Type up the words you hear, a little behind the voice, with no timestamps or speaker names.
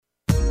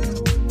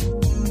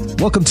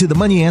Welcome to the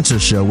Money Answer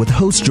Show with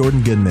host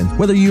Jordan Goodman.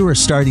 Whether you are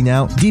starting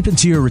out, deep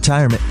into your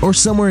retirement, or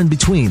somewhere in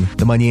between,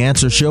 the Money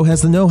Answer Show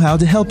has the know-how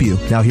to help you.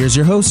 Now here's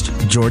your host,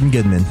 Jordan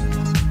Goodman.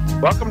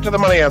 Welcome to the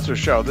Money Answer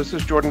Show. This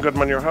is Jordan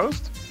Goodman, your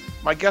host.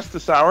 My guest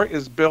this hour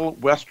is Bill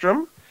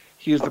Westrom.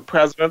 He is the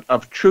president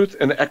of Truth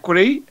and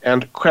Equity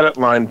and Credit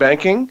Line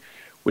Banking,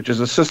 which is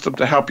a system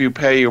to help you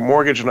pay your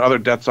mortgage and other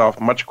debts off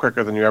much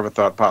quicker than you ever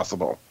thought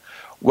possible.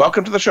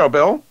 Welcome to the show,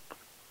 Bill.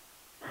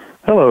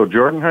 Hello,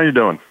 Jordan. How you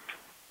doing?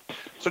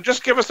 So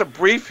just give us a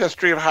brief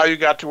history of how you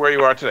got to where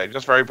you are today,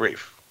 just very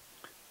brief.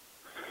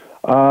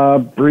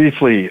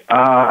 Briefly,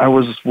 I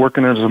was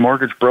working as a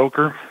mortgage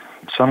broker.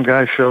 Some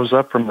guy shows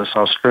up from this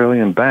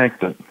Australian bank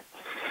that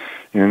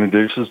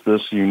introduces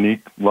this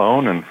unique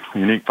loan and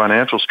unique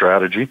financial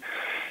strategy.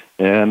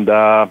 And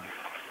that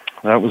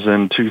was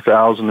in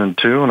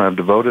 2002, and I've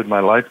devoted my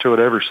life to it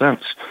ever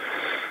since.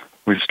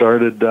 We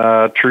started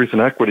Truth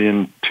and Equity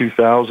in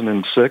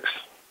 2006,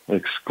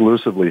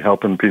 exclusively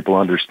helping people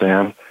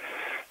understand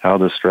how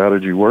this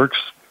strategy works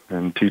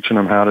and teaching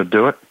them how to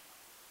do it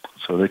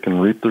so they can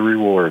reap the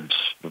rewards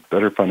of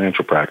better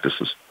financial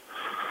practices.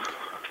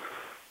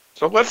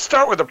 So let's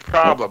start with the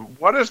problem.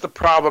 What is the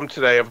problem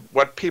today of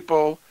what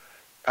people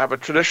have a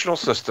traditional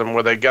system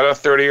where they get a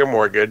 30-year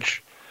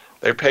mortgage,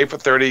 they pay for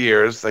 30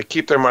 years, they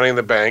keep their money in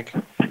the bank.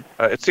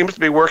 It seems to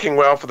be working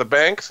well for the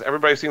banks.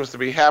 Everybody seems to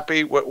be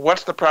happy.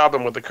 What's the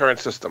problem with the current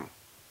system?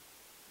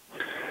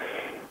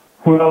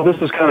 Well, this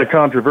is kind of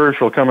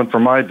controversial coming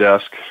from my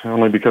desk,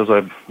 only because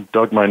I've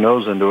dug my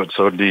nose into it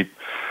so deep.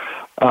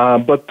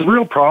 But the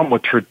real problem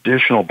with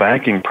traditional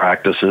banking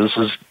practices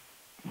is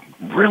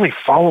really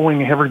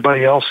following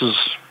everybody else's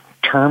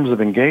terms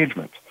of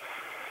engagement,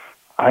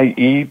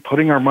 i.e.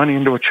 putting our money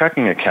into a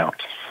checking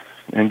account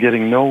and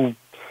getting no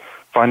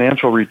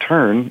financial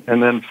return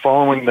and then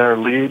following their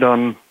lead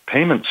on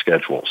payment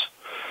schedules.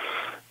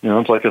 You know,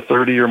 it's like a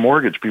 30-year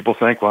mortgage. People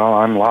think, well,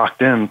 I'm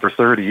locked in for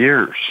 30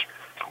 years.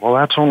 Well,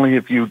 that's only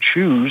if you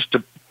choose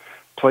to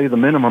play the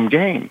minimum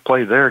game,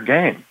 play their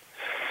game.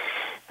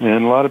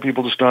 And a lot of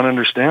people just don't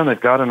understand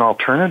they've got an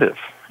alternative.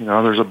 You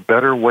know, there's a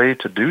better way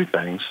to do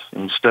things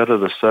instead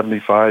of the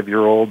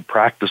 75-year-old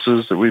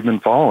practices that we've been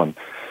following.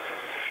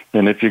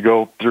 And if you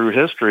go through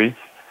history,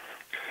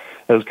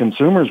 as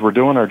consumers, we're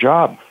doing our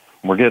job.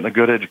 We're getting a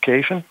good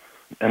education,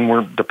 and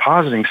we're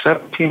depositing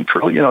 $17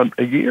 trillion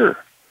a year.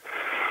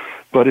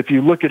 But if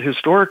you look at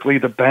historically,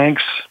 the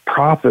bank's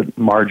profit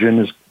margin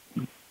is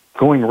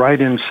going right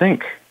in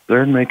sync.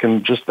 They're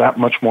making just that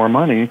much more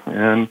money,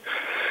 and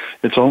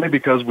it's only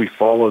because we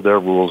follow their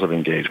rules of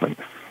engagement.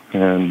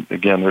 And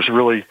again,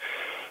 I'm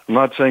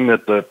not saying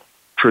that the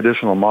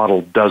traditional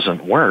model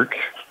doesn't work,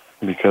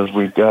 because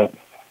we've got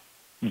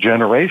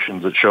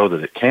generations that show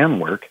that it can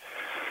work.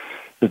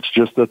 It's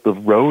just that the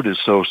road is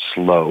so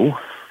slow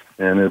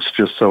and it's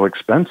just so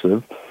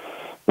expensive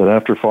that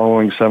after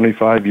following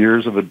 75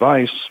 years of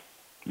advice,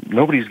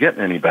 nobody's getting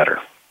any better.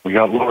 We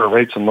got lower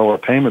rates and lower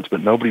payments, but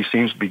nobody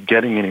seems to be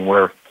getting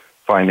anywhere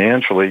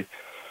financially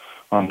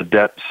on the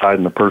debt side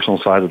and the personal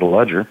side of the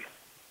ledger,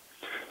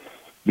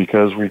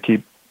 because we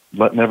keep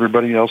letting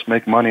everybody else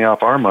make money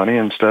off our money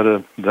instead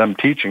of them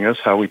teaching us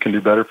how we can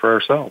do better for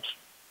ourselves.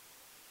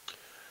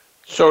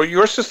 So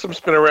your system's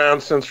been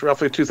around since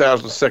roughly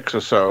 2006 or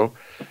so.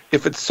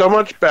 If it's so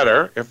much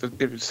better, if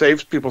it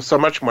saves people so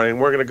much money, and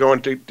we're going to go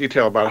into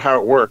detail about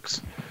how it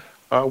works,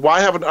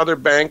 why haven't other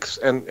banks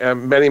and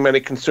many, many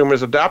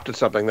consumers adopted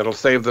something that'll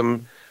save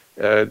them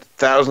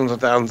thousands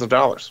and thousands of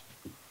dollars?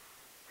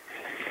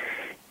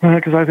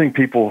 Because I think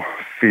people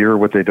fear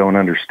what they don't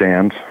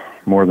understand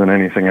more than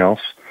anything else.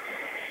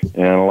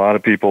 And a lot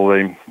of people,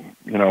 as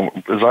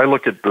I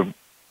look at the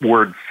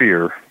word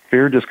fear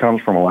just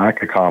comes from a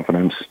lack of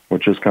confidence,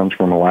 which just comes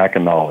from a lack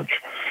of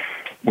knowledge,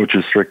 which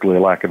is strictly a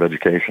lack of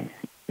education.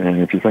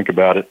 And if you think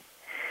about it,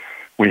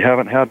 we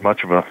haven't had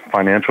much of a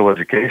financial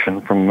education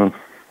from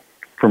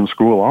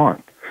school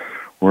on.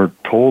 We're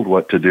told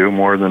what to do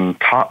more than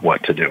taught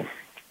what to do.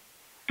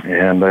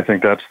 And I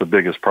think that's the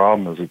biggest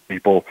problem, is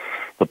that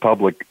the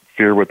public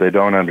fear what they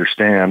don't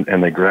understand,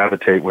 and they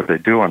gravitate what they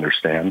do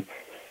understand.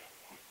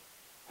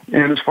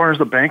 And as far as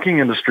the banking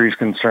industry is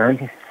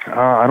concerned,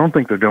 I don't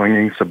think they're doing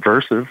anything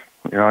subversive.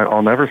 You know,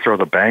 I'll never throw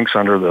the banks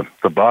under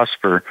the bus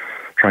for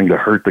trying to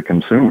hurt the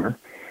consumer,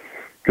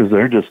 because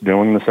they're just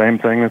doing the same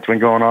thing that's been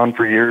going on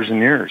for years and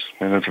years.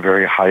 And it's a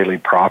very highly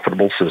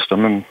profitable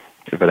system, and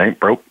if it ain't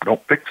broke,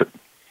 don't fix it.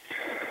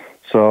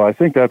 So I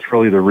think that's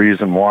really the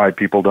reason why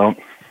people don't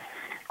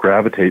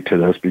gravitate to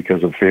this,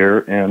 because of fear.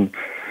 And,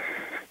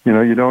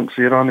 you don't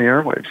see it on the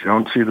airwaves. You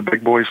don't see the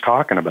big boys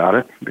talking about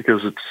it,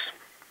 because it's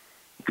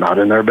not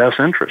in their best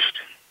interest.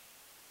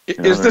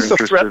 Is this a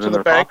threat to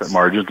the banks? Profit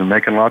margins and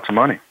making lots of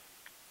money.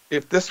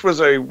 If this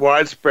was a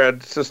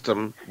widespread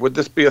system, would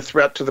this be a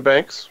threat to the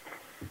banks?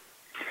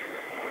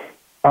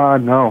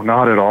 No,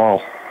 not at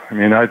all. I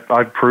mean,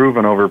 I've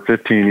proven over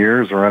 15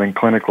 years of running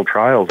clinical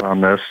trials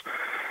on this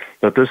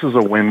that this is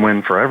a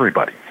win-win for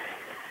everybody.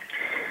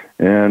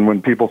 And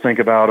when people think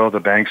about, the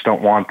banks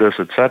don't want this,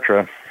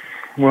 etc.,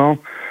 well,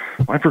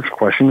 my first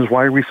question is,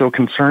 why are we so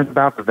concerned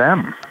about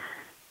them?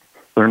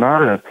 They're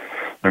not a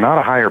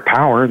higher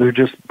power. They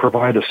just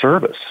provide a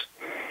service.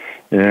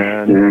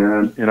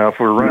 And if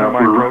we're running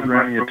my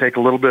program and you take a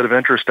little bit of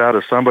interest out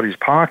of somebody's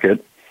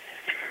pocket,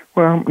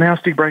 well,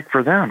 nasty break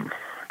for them.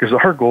 Because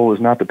our goal is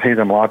not to pay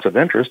them lots of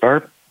interest.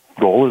 Our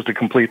goal is to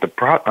complete the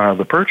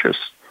purchase.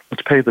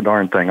 Let's pay the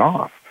darn thing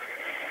off.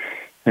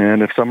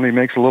 And if somebody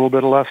makes a little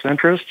bit of less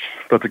interest,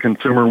 but the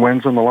consumer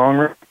wins in the long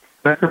run,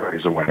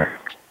 everybody's a winner.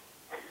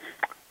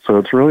 So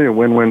it's really a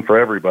win-win for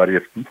everybody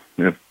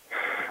if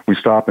we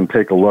stop and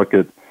take a look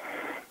at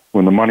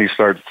when the money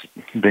starts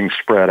being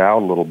spread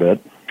out a little bit,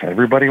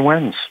 everybody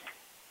wins.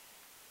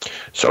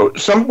 So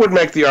some would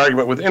make the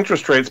argument with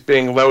interest rates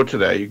being low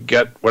today, you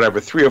get whatever,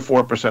 3 or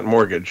 4%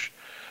 mortgage,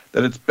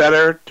 that it's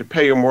better to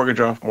pay your mortgage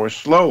off more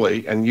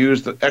slowly and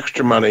use the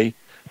extra money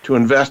to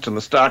invest in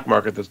the stock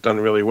market that's done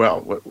really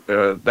well.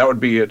 That would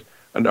be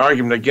an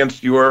argument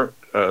against your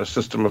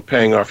system of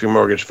paying off your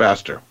mortgage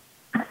faster.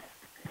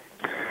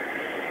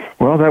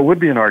 Well, that would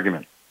be an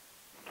argument.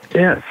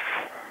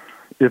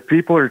 If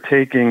people are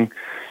taking,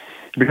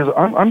 because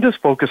I'm just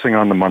focusing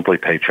on the monthly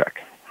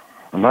paycheck.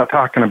 I'm not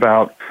talking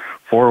about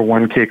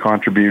 401k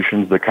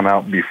contributions that come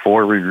out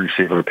before we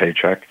receive our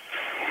paycheck.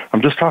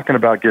 I'm just talking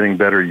about getting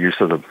better use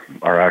of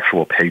our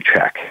actual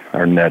paycheck,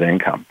 our net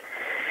income.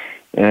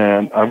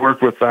 And I've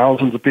worked with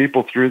thousands of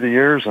people through the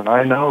years, and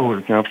I know,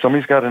 if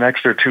somebody's got an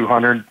extra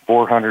 $200,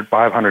 $400,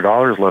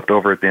 $500 left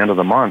over at the end of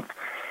the month,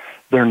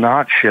 they're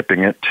not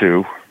shipping it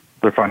to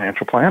their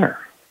financial planner.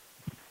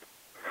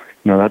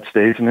 That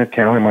stays in the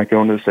account. It might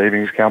go into a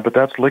savings account, but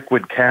that's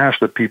liquid cash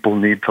that people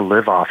need to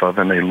live off of,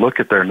 and they look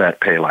at their net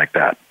pay like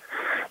that.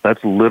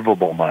 That's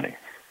livable money.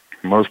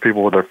 Most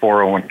people with their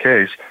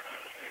 401ks,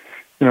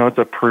 it's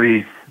a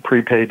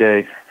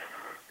pre-payday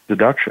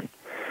deduction.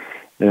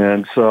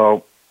 And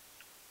so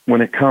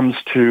when it comes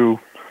to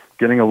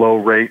getting a low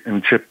rate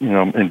and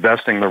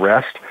investing the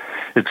rest,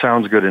 it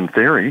sounds good in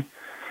theory,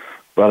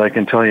 but I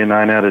can tell you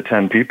 9 out of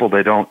 10 people,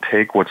 they don't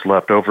take what's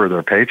left over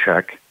their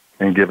paycheck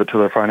and give it to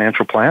their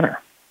financial planner.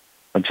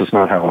 That's just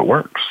not how it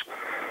works.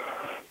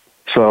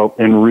 So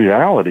in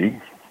reality,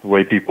 the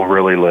way people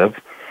really live,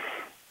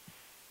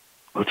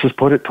 let's just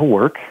put it to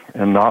work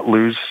and not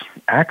lose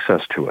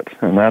access to it.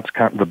 And that's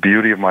kind of the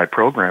beauty of my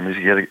program, is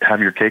you get to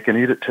have your cake and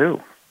eat it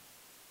too.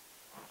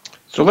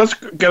 So let's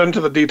get into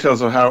the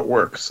details of how it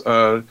works.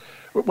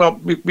 Before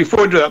we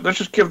do that, let's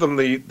just give them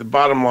the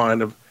bottom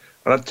line of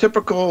a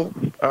typical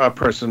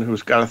person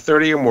who's got a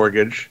 30-year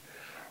mortgage,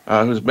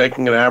 who's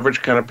making an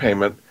average kind of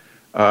payment.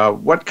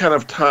 What kind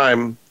of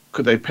time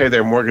could they pay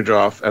their mortgage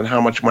off, and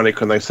how much money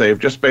can they save,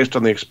 just based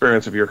on the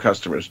experience of your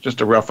customers? Just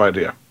a rough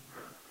idea.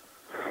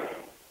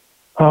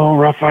 Oh,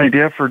 rough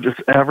idea for just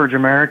average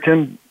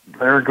American.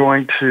 They're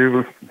going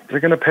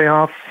to pay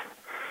off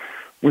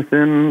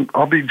within,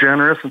 I'll be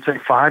generous and say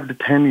 5 to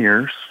 10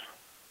 years,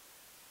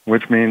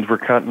 which means we're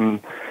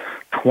cutting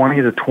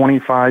 20 to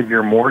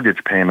 25-year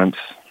mortgage payments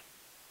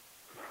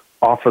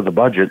off of the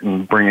budget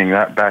and bringing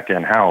that back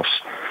in-house.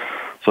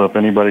 So if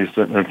anybody's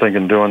sitting there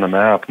thinking, doing the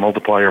math,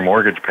 multiply your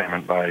mortgage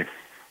payment by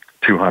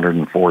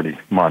 240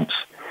 months.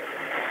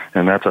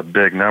 And that's a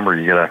big number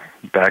you get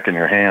back in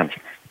your hands.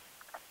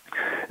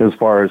 As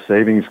far as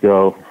savings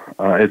go,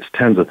 it's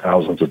tens of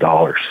thousands of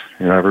dollars.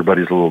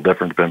 Everybody's a little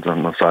different, depends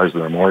on the size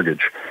of their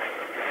mortgage.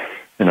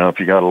 If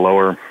you got a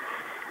lower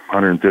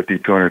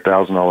 $150,000,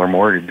 $200,000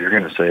 mortgage, you're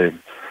going to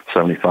save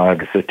 75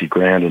 to 50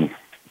 grand in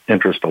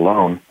interest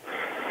alone,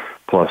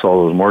 plus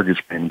all those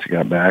mortgage payments you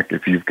got back.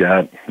 If you've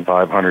got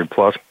 500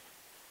 plus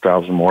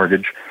thousand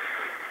mortgage,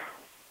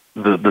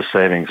 the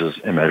savings is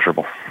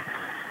immeasurable.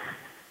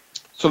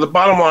 So the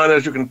bottom line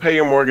is you can pay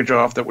your mortgage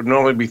off that would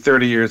normally be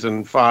 30 years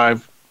in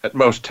 5, at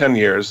most 10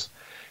 years,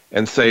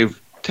 and save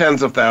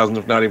tens of thousands,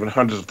 if not even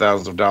hundreds of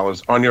thousands of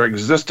dollars on your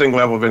existing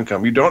level of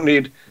income. You don't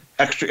need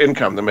extra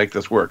income to make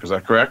this work. Is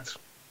that correct?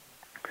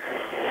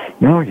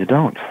 No, you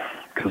don't.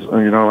 Because,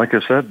 like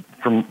I said,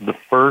 from the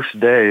first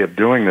day of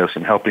doing this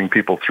and helping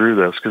people through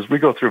this, because we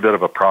go through a bit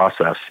of a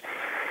process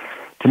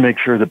to make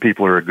sure that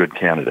people are a good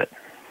candidate.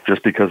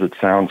 Just because it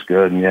sounds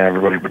good, and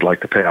everybody would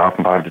like to pay off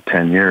in 5 to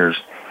 10 years,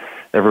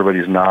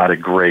 everybody's not a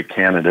great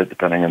candidate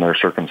depending on their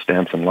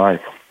circumstance in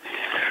life.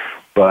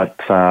 But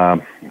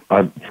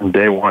from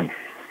day one,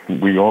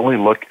 we only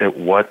look at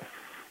what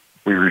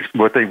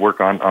they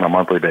work on a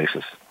monthly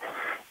basis,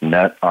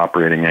 net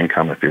operating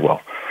income, if you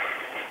will.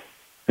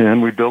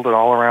 And we build it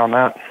all around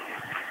that.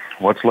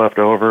 What's left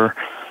over?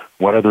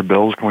 What other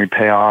bills can we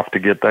pay off to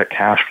get that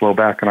cash flow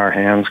back in our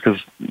hands?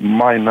 Because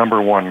my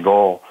number one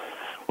goal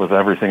with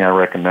everything I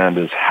recommend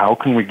is how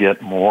can we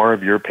get more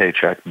of your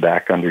paycheck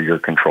back under your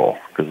control?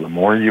 Because the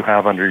more you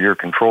have under your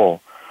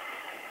control,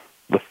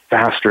 the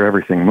faster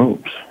everything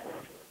moves.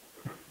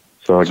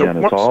 So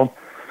again, it's all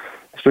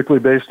strictly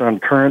based on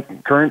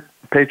current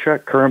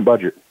paycheck, current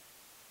budget.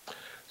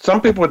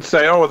 Some people would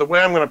say, the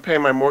way I'm going to pay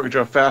my mortgage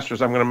off faster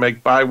is I'm going to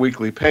make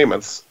biweekly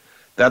payments.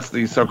 That's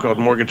the so-called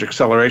mortgage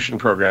acceleration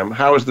program.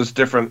 How is this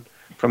different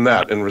from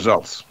that in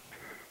results?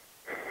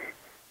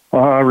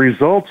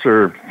 Results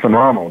are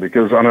phenomenal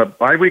because on a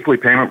biweekly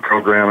payment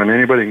program, and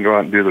anybody can go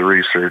out and do the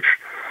research,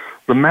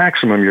 The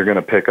maximum you're going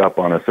to pick up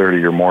on a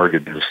 30-year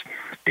mortgage is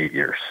 8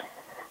 years.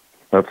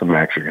 That's the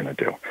max you're going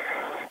to do.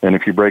 And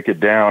if you break it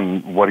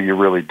down, what are you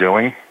really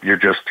doing? You're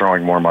just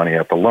throwing more money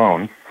at the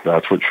loan.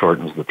 That's what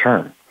shortens the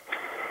term.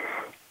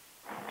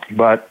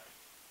 But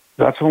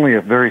that's only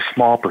a very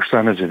small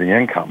percentage of the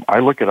income. I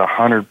look at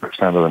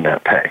 100% of the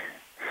net pay.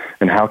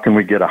 And how can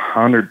we get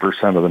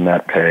 100% of the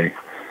net pay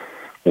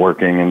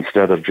working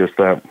instead of just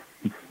that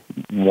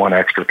one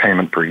extra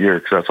payment per year?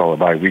 Because that's all a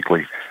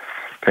biweekly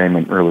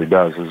payment really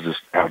does, is just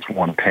adds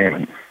one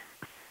payment,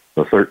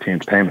 the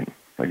 13th payment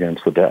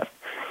against the debt.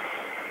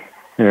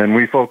 And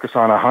we focus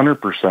on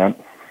 100%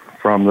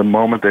 from the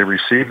moment they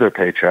receive their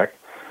paycheck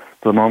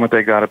to the moment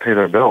they got to pay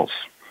their bills.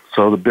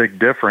 So the big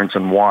difference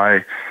in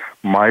why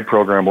my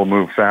program will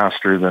move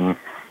faster than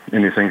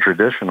anything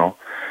traditional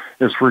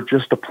is we're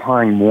just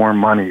applying more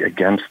money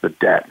against the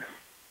debt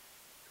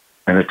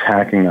and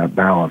attacking that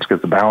balance,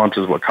 because the balance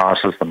is what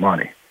costs us the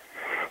money.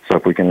 So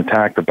if we can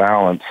attack the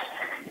balance,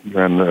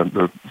 then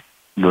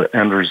the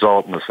end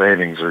result and the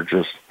savings are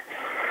just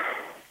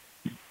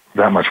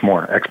that much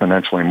more,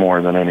 exponentially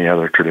more than any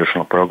other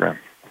traditional program.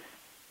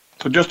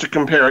 So just to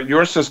compare it,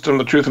 your system,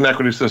 the Truth and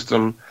Equity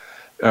system,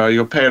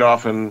 you'll pay it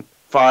off in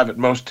 5, at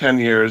most 10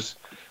 years,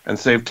 and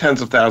save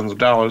tens of thousands of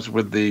dollars.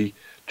 With the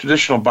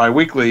traditional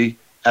biweekly,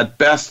 at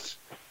best,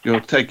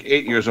 you'll take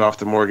 8 years off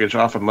the mortgage,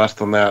 often less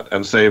than that,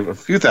 and save a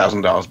few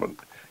 $1,000s, but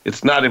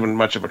it's not even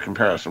much of a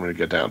comparison when you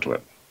get down to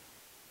it.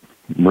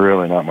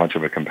 Really not much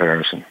of a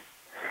comparison.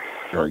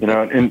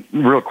 And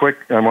real quick,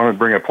 I want to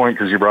bring a point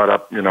because you brought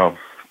up,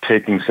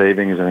 taking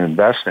savings and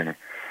investing.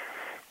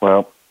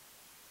 Well,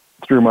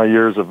 through my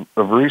years of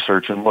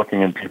research and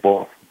looking at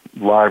people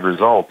live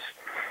results,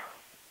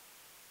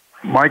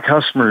 my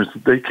customers,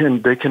 they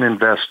can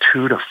invest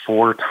 2 to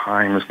 4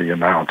 times the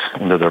amount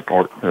into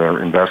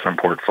their investment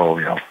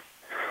portfolio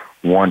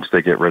once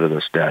they get rid of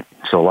this debt.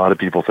 So a lot of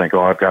people think,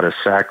 I've got to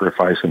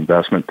sacrifice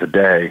investment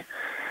today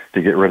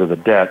to get rid of the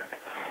debt,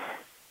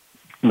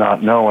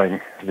 not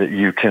knowing that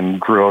you can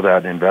grow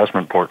that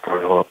investment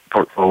portfolio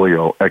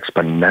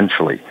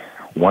exponentially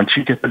once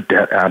you get the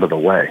debt out of the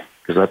way.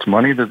 Because that's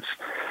money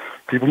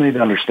people need to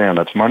understand,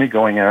 that's money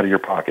going out of your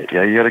pocket.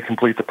 Yeah, you got to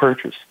complete the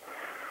purchase.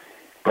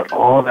 But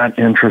all that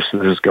interest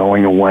that is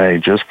going away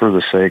just for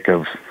the sake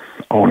of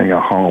owning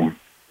a home,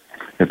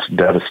 it's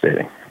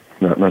devastating.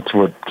 That's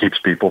what keeps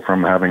people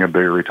from having a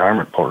bigger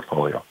retirement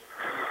portfolio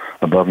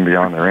above and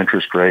beyond their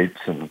interest rates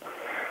and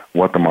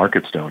what the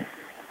market's doing.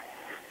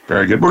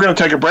 Very good. We're going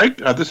to take a break.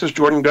 This is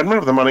Jordan Goodman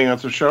of the Money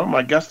Answer Show.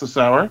 My guest this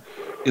hour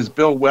is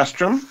Bill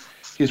Westrom.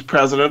 He's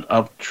president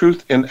of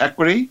Truth in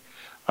Equity,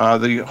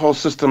 the whole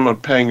system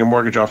of paying your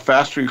mortgage off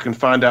faster. You can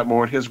find out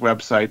more at his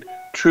website,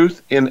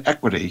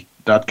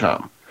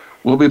 truthinequity.com.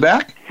 We'll be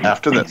back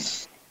after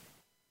this.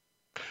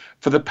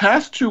 For the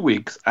past 2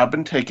 weeks, I've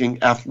been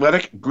taking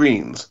Athletic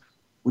Greens,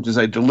 which is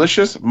a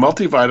delicious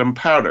multivitamin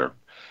powder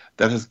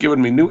that has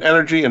given me new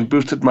energy and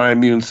boosted my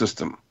immune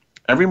system.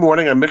 Every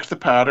morning, I mix the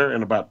powder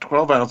in about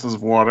 12 ounces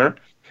of water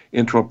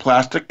into a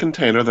plastic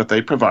container that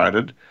they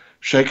provided,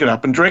 shake it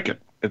up, and drink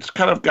it. It's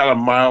kind of got a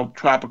mild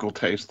tropical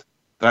taste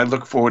that I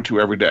look forward to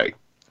every day.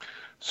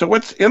 So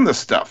what's in this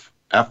stuff?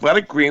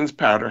 Athletic Greens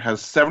powder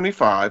has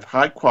 75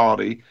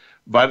 high-quality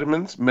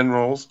vitamins,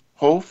 minerals,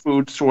 whole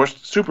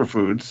food-sourced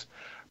superfoods,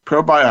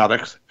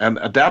 probiotics, and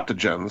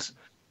adaptogens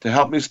to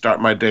help me start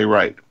my day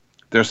right.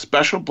 Their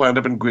special blend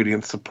of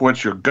ingredients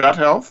supports your gut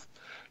health,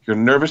 your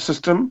nervous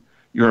system,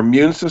 your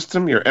immune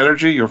system, your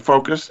energy, your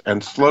focus,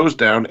 and slows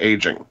down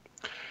aging.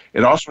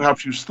 It also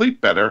helps you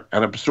sleep better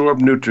and absorb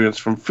nutrients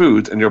from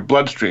foods in your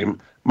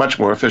bloodstream much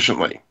more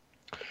efficiently.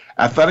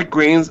 Athletic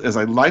Greens is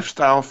a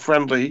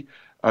lifestyle-friendly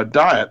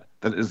diet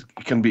that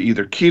can be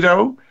either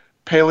keto,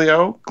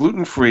 paleo,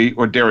 gluten-free,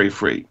 or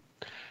dairy-free.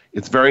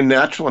 It's very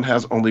natural and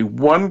has only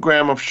 1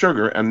 gram of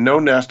sugar and no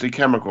nasty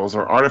chemicals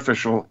or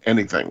artificial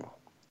anything.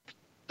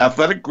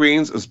 Athletic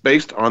Greens is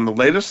based on the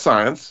latest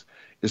science,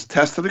 is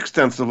tested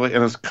extensively,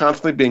 and is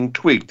constantly being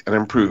tweaked and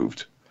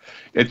improved.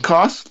 It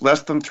costs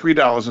less than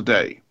 $3 a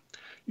day.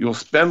 You'll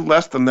spend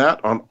less than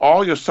that on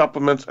all your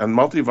supplements and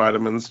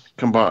multivitamins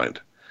combined.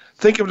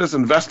 Think of it as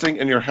investing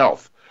in your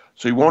health,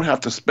 so you won't have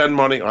to spend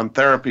money on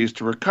therapies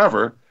to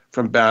recover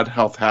from bad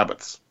health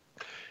habits.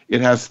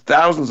 It has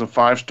thousands of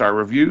 5-star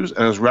reviews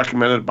and is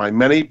recommended by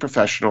many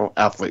professional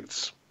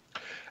athletes.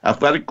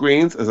 Athletic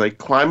Greens is a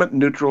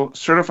climate-neutral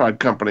certified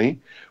company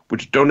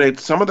which donates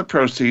some of the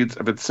proceeds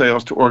of its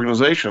sales to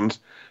organizations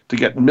to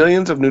get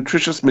millions of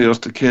nutritious meals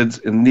to kids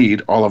in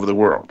need all over the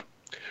world.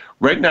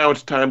 Right now,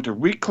 it's time to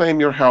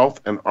reclaim your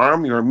health and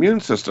arm your immune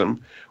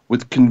system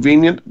with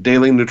convenient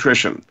daily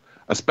nutrition,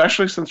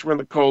 especially since we're in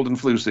the cold and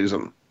flu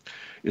season.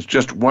 It's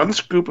just 1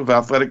 scoop of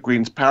Athletic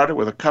Greens powder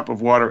with a cup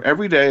of water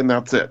every day, and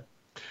that's it.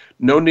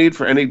 No need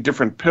for any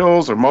different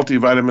pills or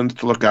multivitamins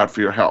to look out for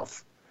your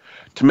health.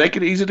 To make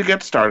it easy to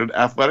get started,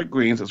 Athletic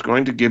Greens is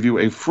going to give you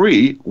a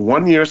free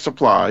 1-year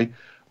supply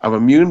of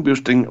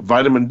immune-boosting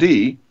vitamin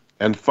D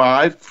and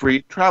 5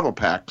 free travel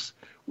packs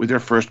with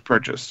your first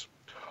purchase.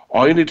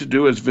 All you need to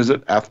do is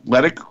visit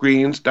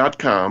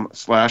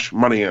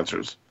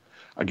athleticgreens.com/moneyanswers.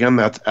 Again,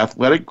 that's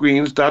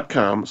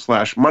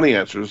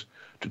athleticgreens.com/moneyanswers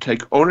to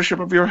take ownership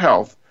of your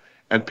health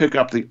and pick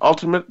up the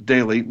ultimate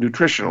daily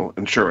nutritional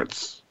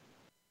insurance.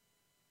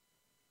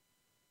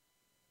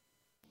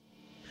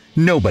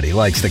 Nobody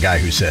likes the guy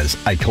who says,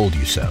 "I told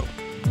you so."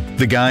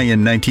 The guy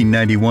in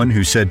 1991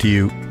 who said to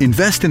you,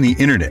 "Invest in the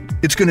internet,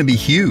 it's going to be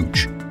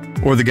huge."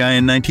 Or the guy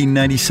in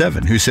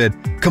 1997 who said,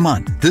 "Come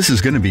on, this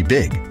is going to be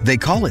big. They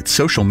call it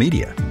social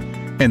media."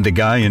 And the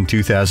guy in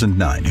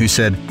 2009 who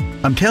said,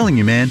 "I'm telling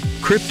you, man,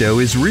 crypto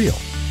is real."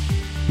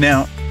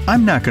 Now,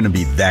 I'm not going to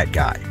be that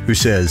guy who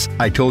says,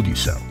 "I told you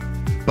so."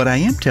 But I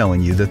am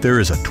telling you that there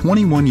is a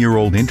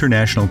 21-year-old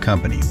international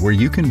company where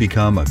you can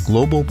become a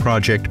global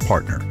project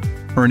partner,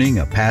 earning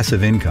a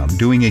passive income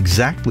doing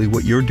exactly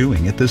what you're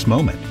doing at this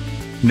moment.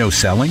 No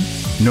selling,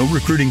 no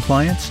recruiting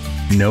clients,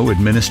 no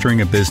administering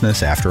a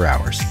business after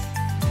hours.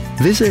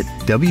 Visit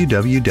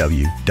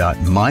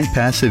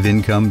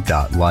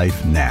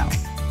www.mypassiveincome.life now.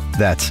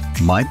 That's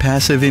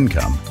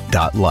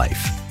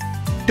mypassiveincome.life.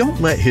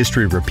 Don't let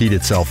history repeat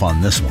itself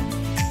on this one.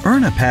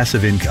 Earn a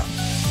passive income.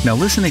 Now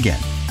listen again.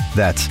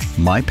 That's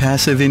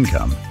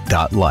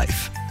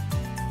mypassiveincome.life.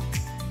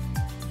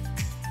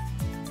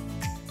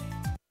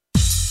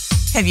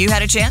 Have you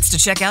had a chance to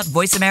check out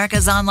Voice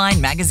America's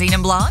online magazine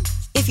and blog?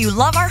 If you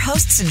love our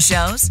hosts and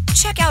shows,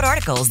 check out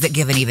articles that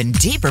give an even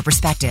deeper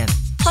perspective,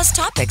 plus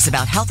topics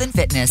about health and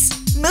fitness,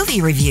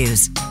 movie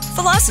reviews,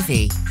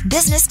 philosophy,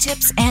 business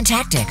tips and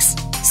tactics,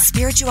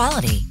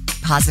 spirituality,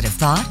 positive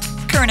thought,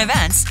 current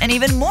events, and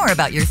even more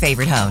about your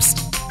favorite host.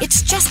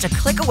 It's just a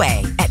click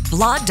away at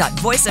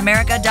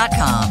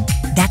blog.voiceamerica.com.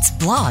 That's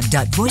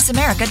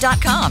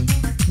blog.voiceamerica.com.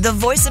 The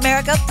Voice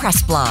America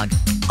Press Blog.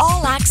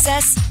 All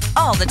access,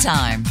 all the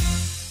time.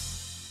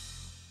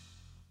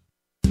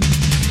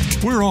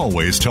 We're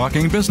always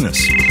talking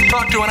business.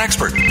 Talk to an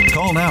expert.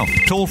 Call now,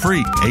 toll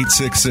free,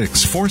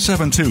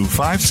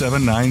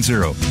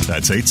 866-472-5790.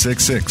 That's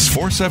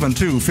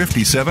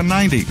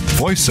 866-472-5790.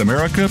 Voice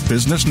America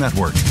Business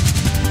Network.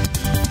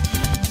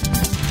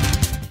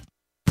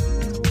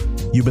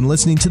 You've been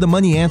listening to the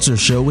Money Answer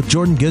Show with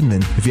Jordan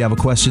Goodman. If you have a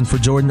question for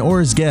Jordan or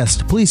his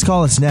guest, please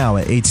call us now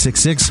at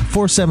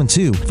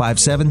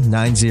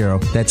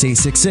 866-472-5790. That's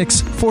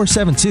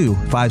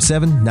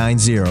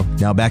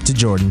 866-472-5790. Now back to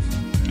Jordan.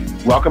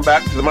 Welcome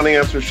back to the Money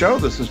Answer Show.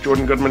 This is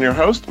Jordan Goodman, your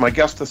host. My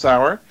guest this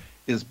hour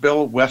is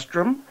Bill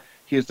Westrom.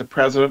 He is the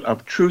president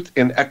of Truth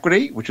in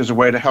Equity, which is a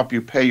way to help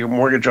you pay your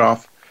mortgage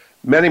off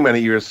many, many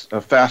years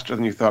faster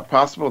than you thought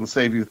possible and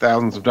save you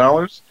thousands of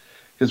dollars.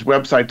 His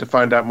website to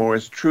find out more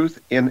is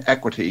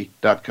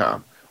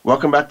truthinequity.com.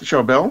 Welcome back to the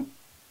show, Bill.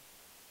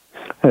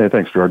 Hey,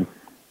 thanks, Jordan.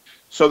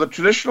 So the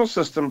traditional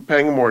system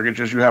paying a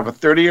mortgage is you have a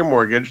 30-year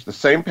mortgage, the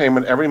same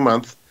payment every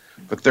month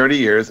for 30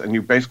 years, and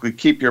you basically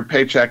keep your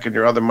paycheck and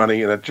your other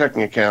money in a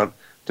checking account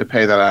to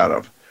pay that out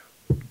of.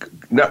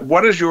 Now,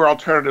 what is your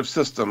alternative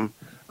system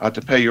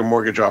to pay your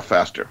mortgage off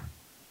faster?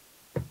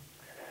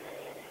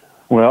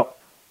 Well,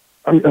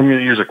 I'm going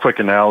to use a quick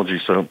analogy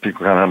so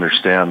people kind of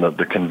understand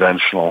the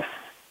conventional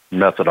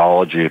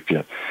methodology. If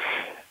you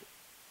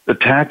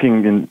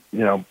attacking and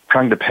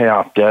trying to pay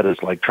off debt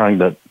is like trying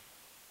to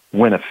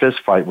win a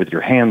fist fight with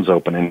your hands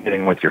open and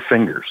hitting with your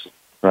fingers,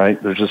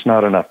 right? There's just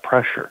not enough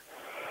pressure,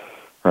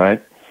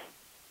 right?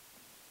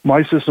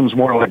 My system's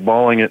more like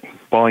balling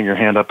your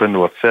hand up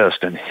into a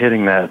fist and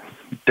hitting that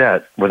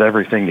debt with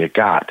everything you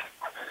got.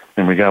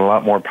 And we got a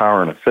lot more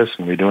power in a fist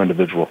than we do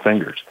individual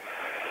fingers.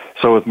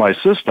 So with my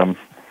system,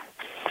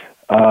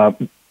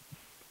 the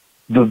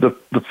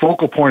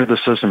focal point of the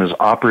system is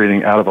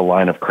operating out of a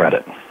line of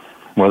credit,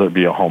 whether it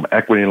be a home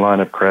equity line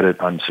of credit,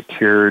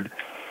 unsecured.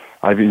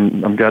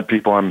 I've got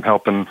people I'm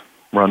helping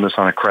run this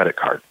on a credit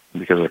card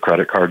because a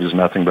credit card is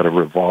nothing but a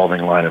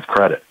revolving line of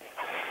credit.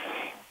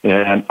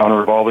 And on a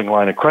revolving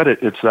line of credit,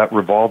 it's that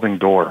revolving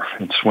door.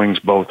 It swings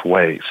both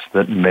ways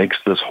that makes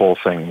this whole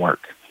thing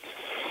work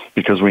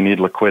because we need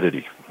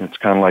liquidity. It's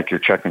kind of like your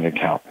checking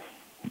account.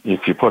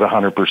 If you put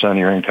 100% of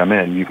your income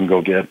in, you can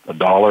go get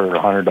 $1 or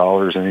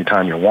 $100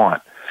 anytime you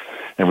want.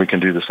 And we can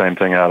do the same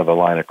thing out of a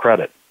line of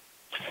credit.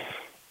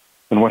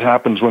 And what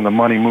happens when the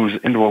money moves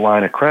into a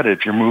line of credit,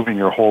 if you're moving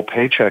your whole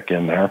paycheck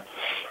in there,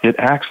 it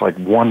acts like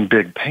one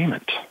big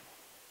payment.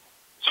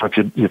 So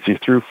if you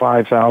threw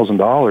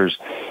 $5,000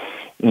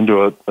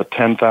 into a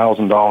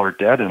 $10,000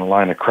 debt in a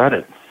line of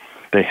credit,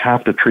 they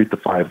have to treat the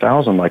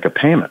 $5,000 like a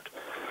payment.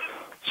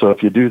 So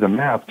if you do the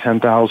math,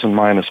 $10,000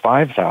 minus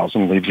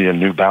 $5,000 leaves you a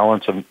new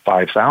balance of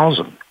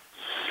 $5,000.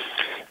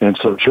 And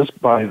so just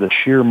by the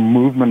sheer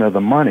movement of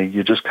the money,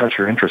 you just cut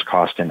your interest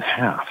cost in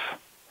half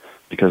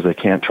because they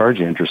can't charge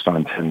you interest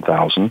on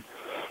 $10,000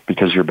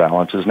 because your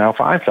balance is now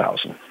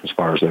 $5,000 as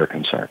far as they're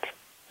concerned.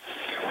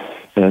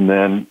 And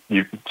then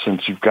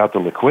since you've got the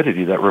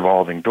liquidity, that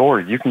revolving door,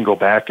 you can go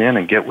back in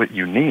and get what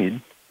you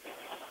need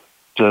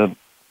to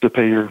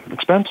pay your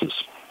expenses,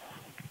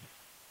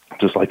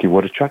 just like you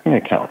would a checking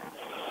account.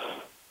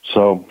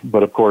 So,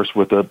 but of course,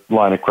 with a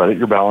line of credit,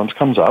 your balance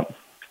comes up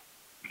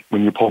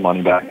when you pull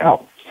money back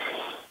out.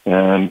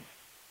 And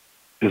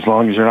as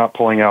long as you're not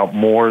pulling out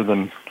more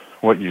than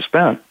what you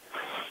spent,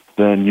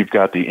 then you've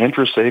got the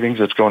interest savings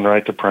that's going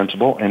right to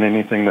principal, and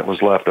anything that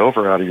was left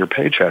over out of your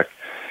paycheck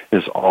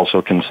is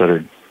also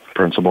considered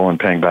principal and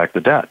paying back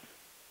the debt.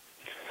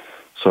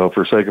 So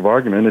for sake of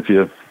argument, if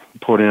you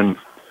put in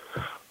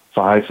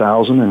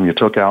 $5,000 and you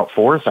took out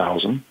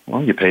 $4,000,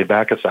 well, you pay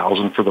back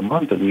 $1,000 for the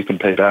month, and you can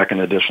pay back an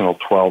additional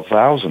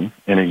 $12,000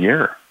 in a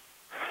year.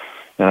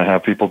 And I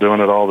have people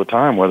doing it all the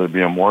time, whether it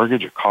be a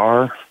mortgage, a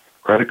car,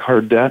 credit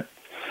card debt.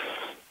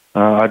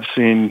 I've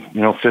seen,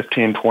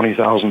 $15,000,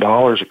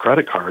 $20,000 of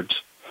credit cards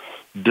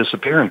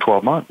disappear in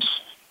 12 months.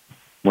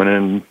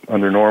 When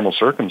under normal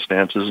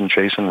circumstances and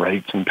chasing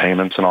rates and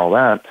payments and all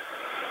that,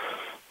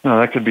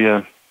 that could be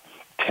a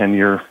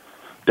 10-year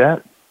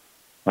debt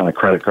on a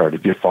credit card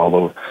if you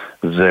follow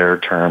their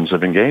terms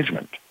of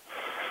engagement.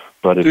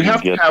 But if you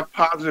have to have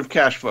positive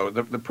cash flow.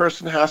 The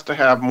person has to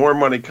have more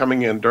money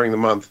coming in during the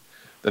month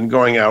than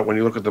going out when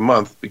you look at the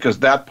month, because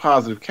that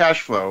positive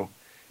cash flow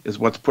is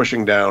what's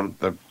pushing down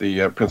the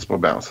principal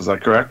balance. Is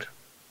that correct?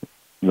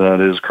 That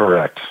is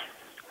correct.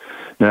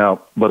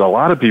 Now, but a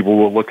lot of people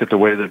will look at the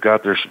way they've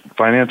got their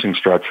financing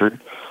structured,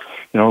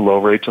 low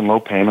rates and low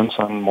payments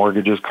on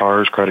mortgages,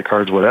 cars, credit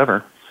cards,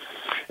 whatever.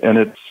 And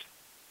it's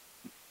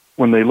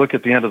when they look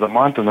at the end of the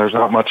month and there's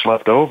not much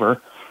left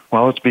over,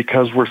 well, it's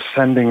because we're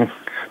sending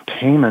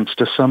payments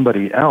to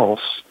somebody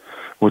else,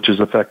 which is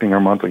affecting our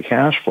monthly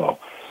cash flow.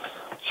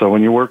 So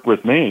when you work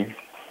with me,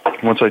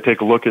 once I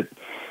take a look at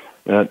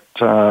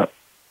an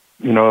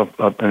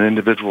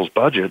individual's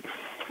budget,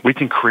 we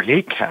can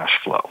create cash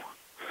flow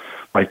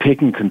by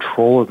taking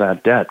control of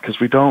that debt, because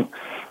we don't.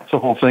 It's the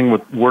whole thing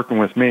with working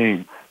with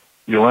me.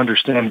 You'll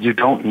understand you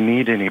don't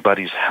need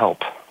anybody's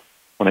help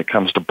when it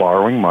comes to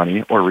borrowing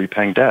money or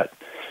repaying debt.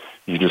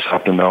 You just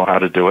have to know how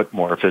to do it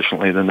more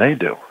efficiently than they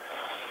do.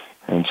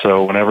 And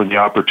so whenever the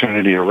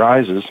opportunity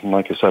arises, and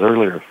like I said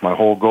earlier, my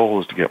whole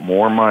goal is to get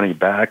more money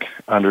back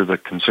under the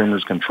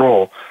consumer's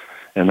control,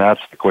 and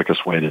that's the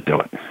quickest way to do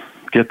it.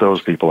 Get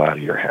those people out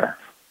of your hair.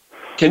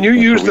 Can you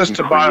use this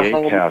to buy a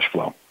home? Cash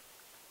flow.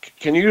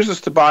 Can you use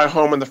this to buy a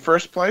home in the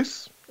first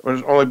place, or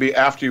does it only be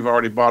after you've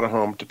already bought a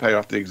home to pay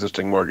off the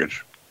existing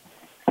mortgage?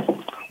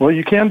 Well,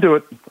 you can do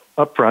it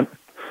up front,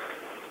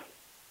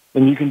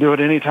 and you can do it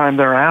anytime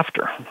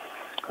thereafter.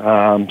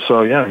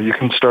 You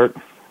can start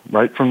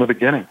right from the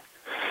beginning.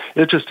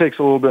 It just takes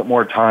a little bit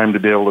more time to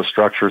be able to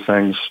structure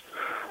things,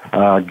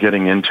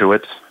 getting into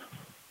it,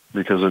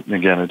 because,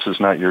 it's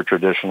just not your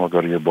traditional go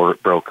to your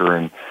broker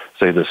and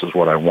say this is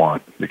what I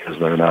want, because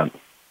they're not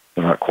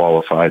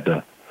qualified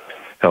to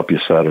help you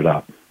set it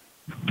up.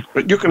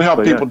 But you can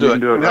help people do it. You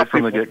can do it right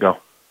from the get-go.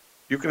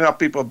 You can help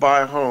people buy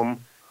a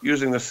home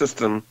using the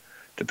system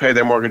to pay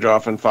their mortgage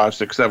off in 5,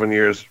 6, 7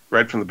 years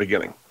right from the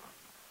beginning.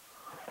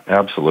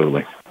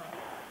 Absolutely.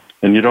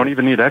 And you don't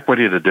even need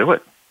equity to do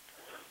it.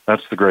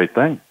 That's the great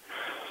thing.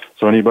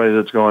 So anybody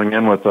that's going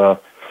in with a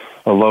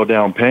low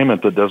down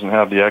payment that doesn't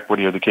have the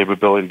equity or the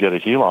capability to get a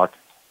HELOC,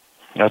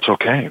 that's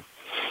okay,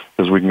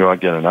 because we can go out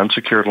and get an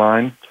unsecured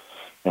line.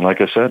 And like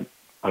I said,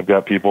 I've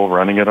got people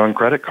running it on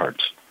credit cards,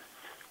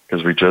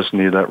 because we just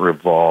need that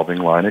revolving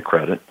line of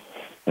credit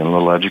and a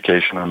little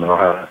education on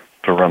how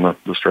to run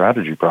the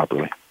strategy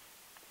properly.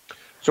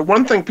 So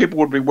one thing people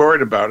would be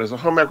worried about is a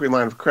home equity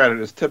line of credit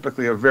is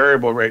typically a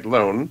variable rate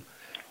loan.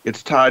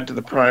 It's tied to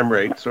the prime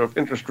rate. So if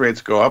interest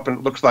rates go up, and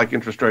it looks like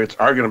interest rates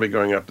are going to be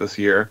going up this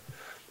year,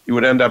 you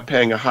would end up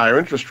paying a higher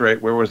interest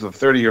rate, whereas the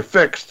 30-year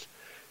fixed,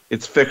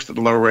 it's fixed at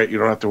a low rate. You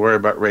don't have to worry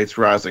about rates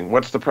rising.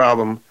 What's the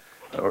problem?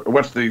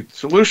 What's the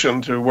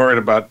solution to worried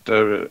about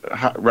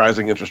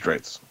rising interest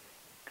rates?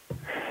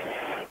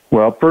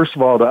 Well, first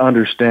of all, to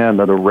understand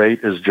that a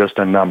rate is just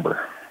a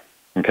number,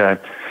 okay?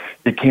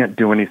 It can't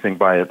do anything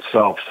by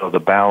itself, so the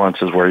balance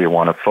is where you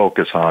want to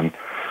focus on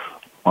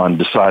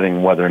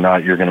deciding whether or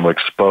not you're going to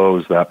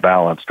expose that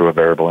balance to a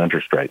variable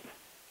interest rate.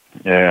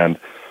 And,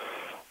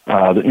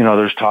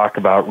 there's talk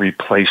about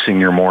replacing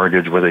your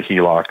mortgage with a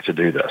HELOC to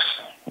do this.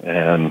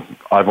 And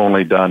I've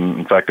only done,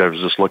 in fact, I was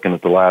just looking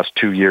at the last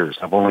 2 years,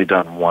 I've only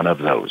done one of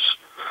those.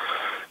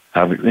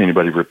 Have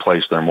anybody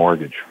replace their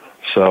mortgage?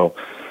 So,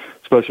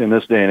 especially in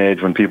this day and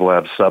age when people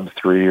have sub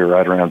 3 or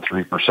right around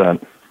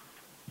 3%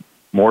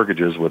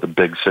 mortgages with a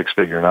big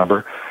 6-figure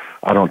number,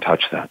 I don't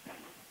touch that.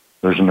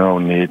 There's no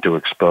need to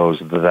expose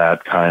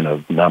that kind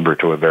of number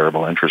to a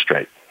variable interest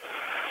rate.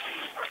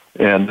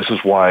 And this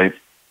is why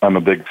I'm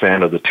a big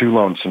fan of the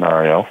 2-loan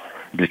scenario,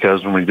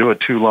 because when we do a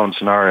 2-loan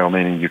scenario,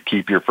 meaning you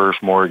keep your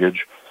first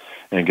mortgage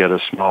and get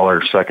a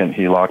smaller second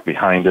HELOC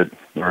behind it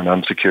or an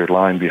unsecured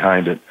line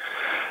behind it,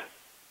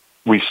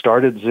 we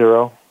start at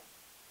zero,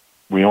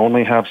 we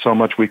only have so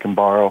much we can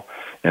borrow,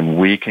 and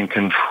we can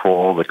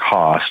control the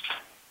cost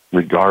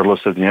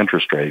regardless of the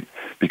interest rate,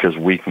 because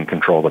we can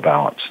control the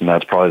balance. And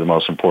that's probably the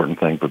most important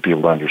thing for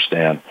people to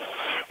understand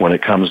when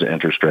it comes to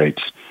interest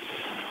rates.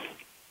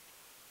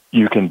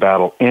 You can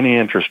battle any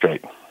interest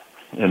rate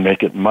and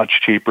make it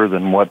much cheaper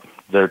than what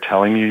they're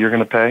telling you you're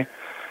going to pay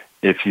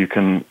if you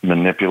can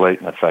manipulate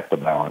and affect the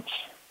balance.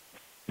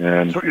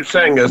 And so what you're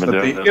saying is that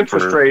the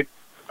interest rate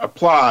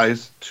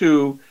applies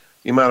to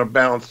the amount of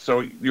balance.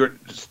 So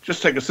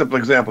just take a simple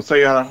example. Say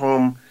you had a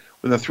home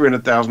with a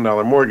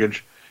 $300,000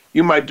 mortgage,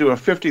 you might do a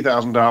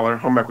 $50,000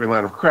 home equity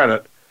line of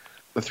credit.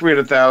 The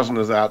 $300,000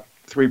 is at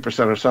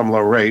 3% or some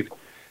low rate,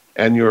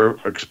 and you're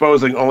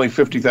exposing only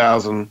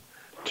 $50,000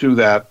 to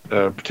that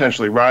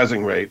potentially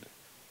rising rate,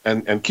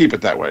 and keep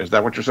it that way. Is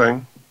that what you're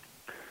saying?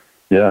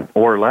 Yeah,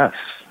 or less.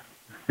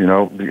 You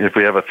know, if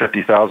we have a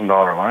 $50,000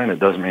 line, it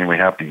doesn't mean we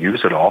have to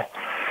use it all.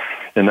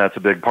 And that's a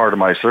big part of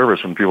my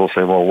service when people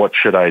say, well, what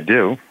should I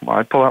do? Well,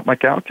 I pull out my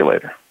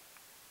calculator.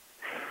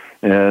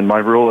 And my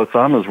rule of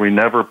thumb is we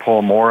never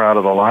pull more out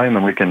of the line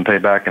than we can pay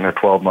back in a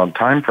 12-month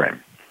time frame.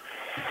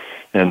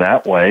 And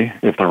that way,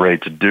 if the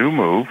rates do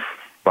move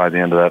by the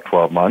end of that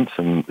 12 months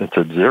and it's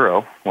at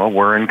zero, well,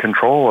 we're in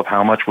control of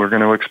how much we're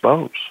going to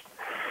expose.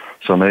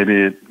 So maybe,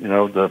 you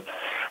know,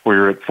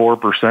 we're at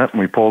 4% and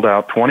we pulled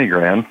out 20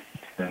 grand,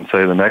 and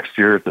say the next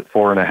year it's at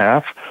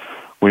 4.5%,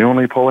 we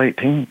only pull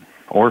 18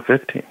 or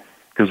 15.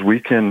 Because we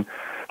can,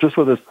 just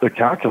with the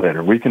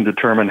calculator, we can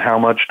determine how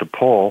much to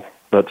pull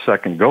that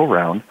second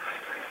go-round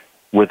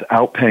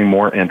without paying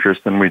more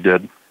interest than we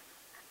did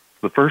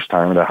the first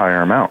time at a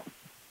higher amount.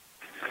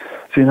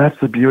 See, that's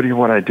the beauty of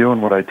what I do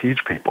and what I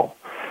teach people.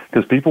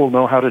 Because people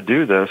know how to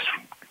do this.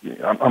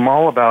 I'm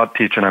all about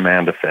teaching a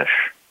man to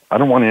fish. I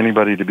don't want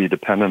anybody to be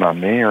dependent on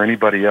me or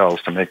anybody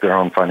else to make their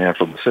own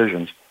financial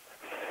decisions.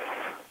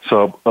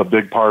 So a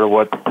big part of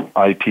what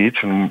I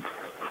teach and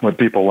what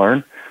people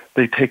learn,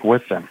 they take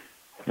with them.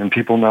 And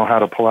people know how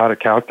to pull out a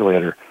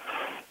calculator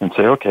and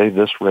say, okay,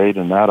 this rate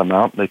and that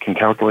amount, they can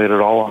calculate it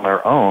all on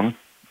their own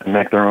and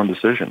make their own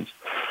decisions.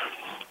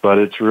 But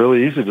it's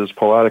really easy to just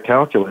pull out a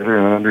calculator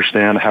and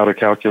understand how to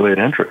calculate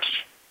interest.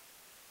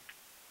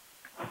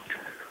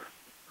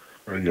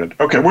 Very good.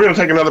 Okay, we're going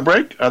to take another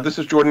break. This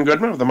is Jordan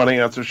Goodman of the Money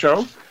Answer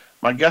Show.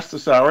 My guest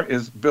this hour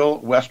is Bill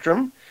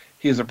Westrom.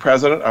 He is the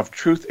president of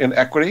Truth in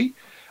Equity,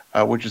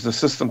 which is a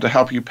system to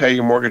help you pay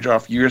your mortgage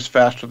off years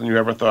faster than you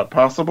ever thought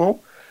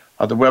possible.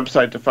 The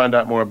website to find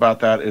out more about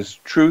that is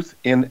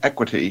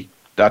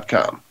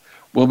truthinequity.com.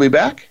 We'll be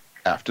back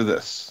after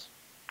this.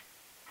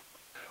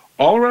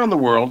 All around the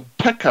world,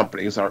 tech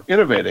companies are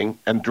innovating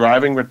and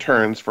driving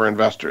returns for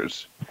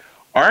investors.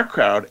 Our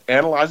crowd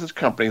analyzes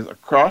companies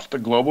across the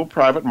global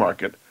private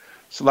market,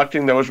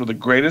 selecting those with the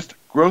greatest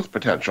growth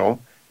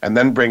potential, and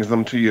then brings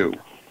them to you.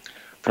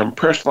 From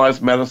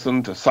personalized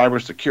medicine to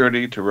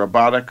cybersecurity to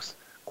robotics,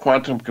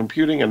 quantum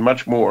computing, and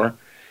much more,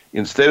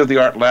 in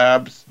state-of-the-art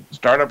labs,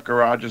 startup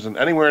garages, and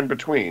anywhere in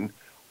between,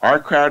 our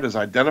crowd is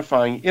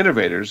identifying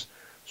innovators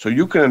so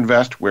you can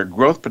invest where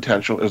growth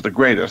potential is the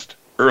greatest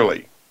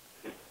early.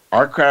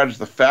 Our crowd is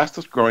the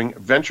fastest-growing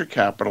venture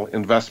capital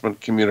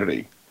investment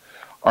community.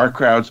 Our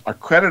crowd's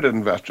accredited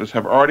investors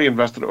have already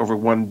invested over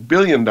 $1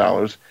 billion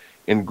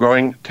in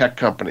growing tech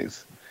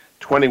companies.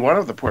 21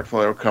 of the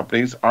portfolio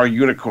companies are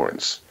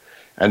unicorns,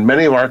 and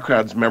many of our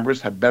crowd's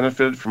members have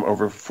benefited from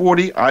over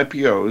 40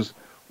 IPOs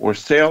or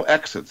sale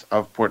exits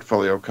of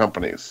portfolio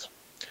companies.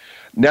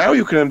 Now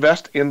you can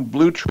invest in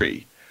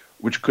Bluetree,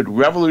 which could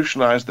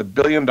revolutionize the $1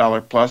 billion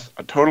plus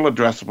a total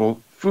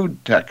addressable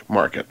food tech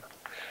market.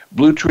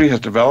 Bluetree has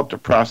developed a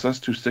process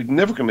to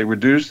significantly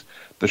reduce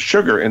the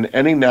sugar in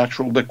any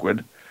natural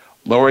liquid,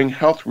 lowering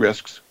health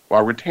risks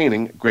while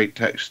retaining great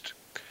taste.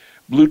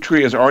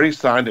 Bluetree has already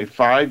signed a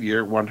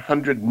 5-year,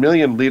 100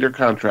 million liter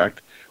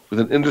contract with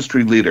an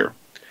industry leader.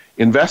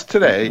 Invest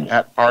today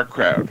at our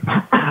crowd.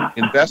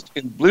 Invest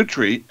in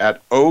Bluetree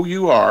at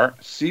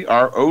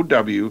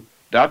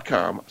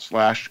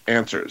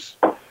ourcrow.com/answers.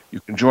 You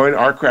can join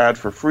our crowd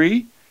for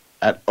free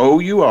at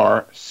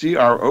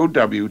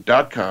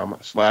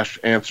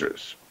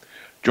ourcrow.com/answers.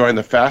 Join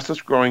the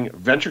fastest growing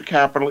venture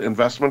capital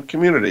investment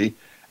community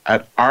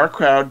at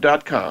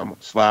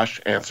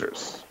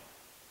ourcrowd.com/answers.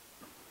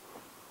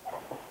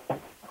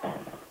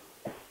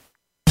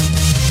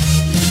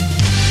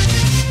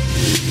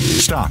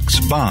 Stocks,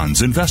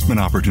 bonds, investment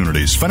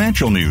opportunities,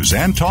 financial news,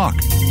 and talk.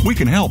 We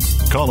can help.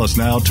 Call us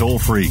now toll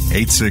free,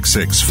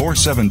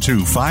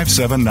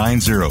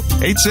 866-472-5790.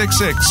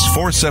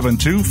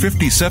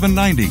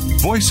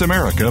 866-472-5790. Voice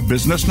America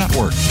Business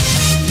Network.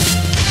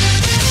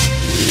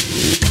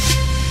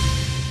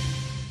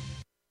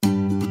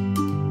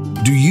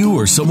 Do you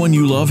or someone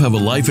you love have a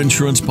life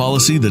insurance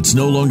policy that's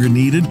no longer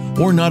needed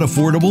or not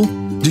affordable?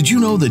 Did you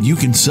know that you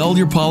can sell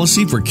your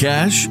policy for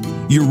cash?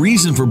 Your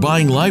reason for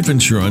buying life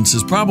insurance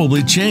has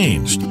probably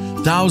changed.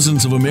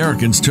 Thousands of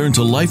Americans turn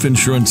to life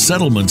insurance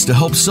settlements to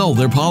help sell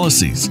their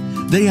policies.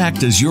 They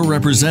act as your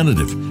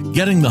representative,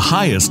 getting the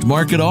highest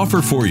market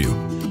offer for you.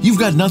 You've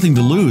got nothing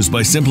to lose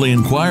by simply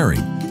inquiring.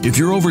 If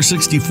you're over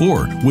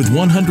 64 with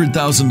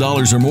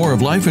 $100,000 or more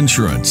of life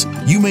insurance,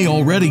 you may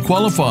already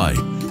qualify.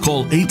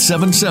 Call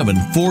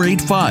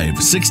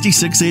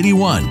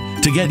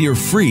 877-485-6681 to get your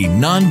free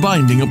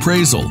non-binding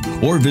appraisal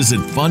or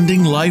visit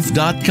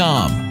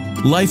fundinglife.com.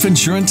 Life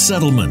Insurance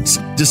Settlements.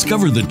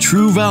 Discover the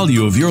true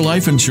value of your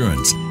life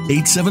insurance.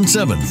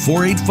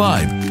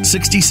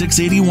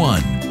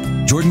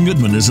 877-485-6681. Jordan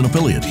Goodman is an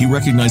affiliate. He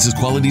recognizes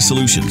quality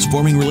solutions,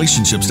 forming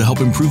relationships to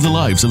help improve the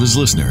lives of his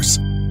listeners.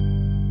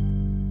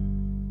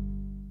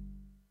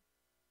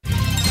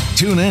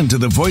 tune in to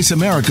the Voice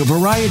America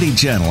Variety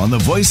channel on the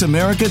Voice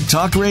America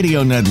Talk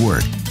Radio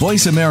Network.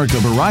 Voice America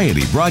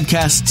Variety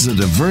broadcasts a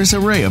diverse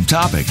array of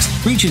topics,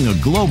 reaching a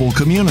global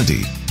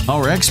community.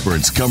 Our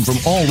experts come from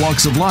all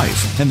walks of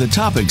life, and the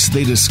topics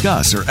they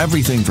discuss are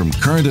everything from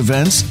current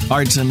events,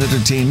 arts and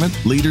entertainment,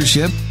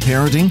 leadership,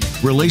 parenting,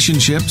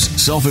 relationships,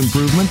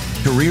 self-improvement,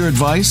 career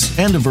advice,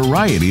 and a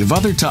variety of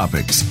other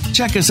topics.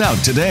 Check us out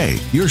today.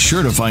 You're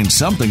sure to find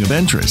something of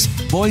interest.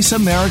 Voice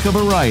America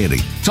Variety.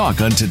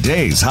 Talk on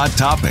today's hot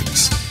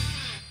topics.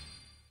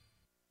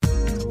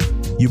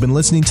 You've been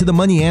listening to the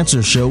Money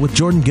Answer Show with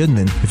Jordan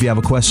Goodman. If you have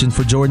a question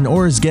for Jordan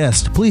or his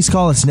guest, please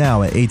call us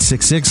now at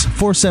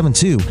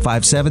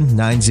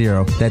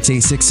 866-472-5790. That's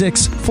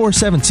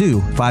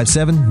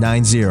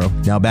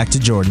 866-472-5790. Now back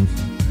to Jordan.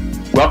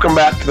 Welcome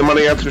back to the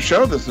Money Answer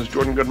Show. This is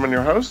Jordan Goodman,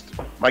 your host.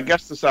 My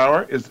guest this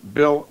hour is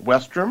Bill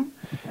Westrom.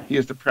 He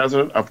is the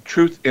president of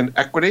Truth in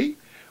Equity,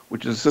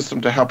 which is a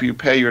system to help you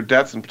pay your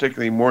debts and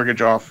particularly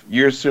mortgage off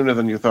years sooner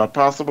than you thought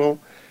possible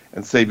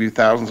and save you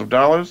thousands of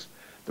dollars.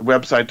 The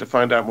website to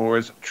find out more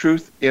is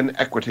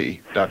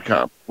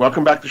truthinequity.com.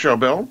 Welcome back to the show,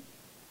 Bill.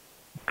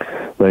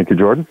 Thank you,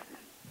 Jordan.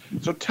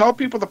 So tell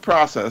people the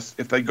process,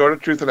 if they go to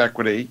Truth in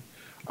Equity,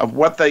 of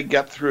what they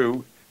get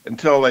through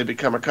until they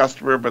become a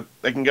customer, but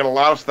they can get a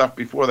lot of stuff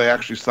before they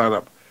actually sign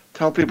up.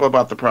 Tell people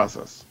about the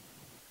process.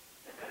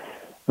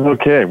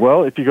 Okay,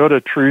 well, if you go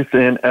to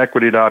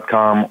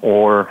truthinequity.com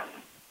or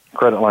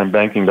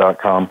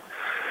creditlinebanking.com,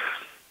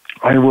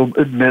 I will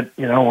admit,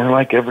 we're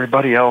like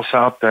everybody else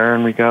out there,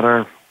 and we got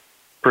our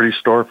pretty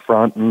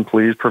storefront, and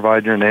please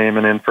provide your name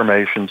and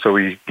information so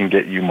we can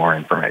get you more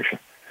information.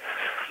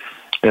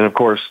 And of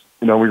course,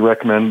 we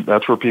recommend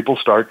that's where people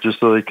start, just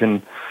so they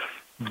can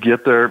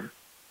get their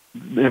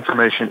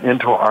information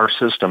into our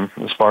system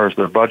as far as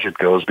their budget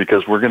goes,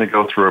 because we're going to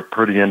go through a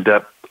pretty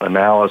in-depth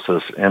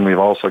analysis, and we've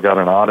also got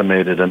an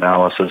automated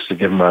analysis to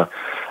give them a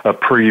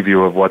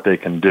preview of what they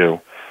can do,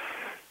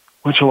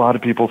 which a lot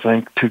of people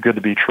think too good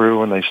to be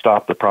true, and they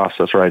stop the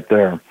process right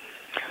there.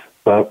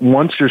 But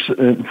once your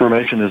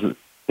information is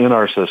in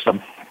our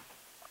system,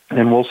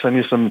 and we'll send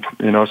you some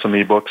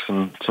ebooks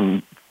and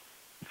some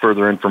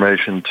further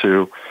information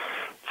to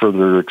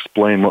further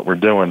explain what we're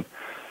doing.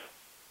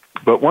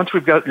 But once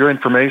we've got your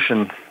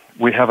information,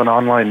 we have an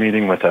online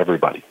meeting with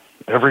everybody.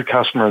 Every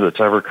customer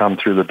that's ever come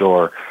through the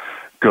door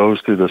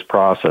goes through this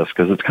process,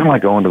 because it's kind of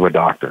like going to a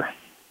doctor,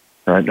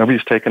 right?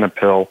 Nobody's taking a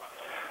pill.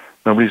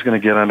 Nobody's going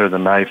to get under the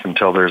knife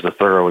until there's a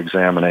thorough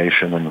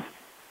examination and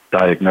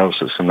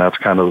diagnosis, and that's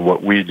kind of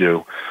what we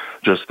do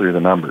just through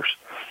the numbers.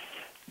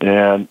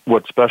 And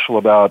what's special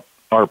about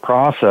our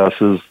process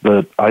is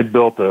that I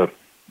built a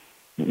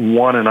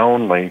one and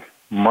only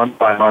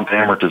month-by-month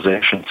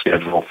amortization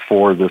schedule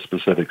for this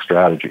specific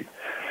strategy.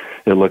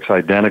 It looks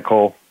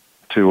identical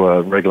to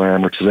a regular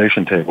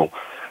amortization table,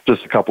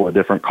 just a couple of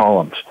different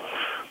columns.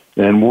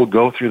 And we'll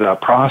go through that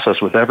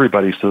process with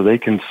everybody so they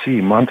can see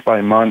month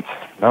by month,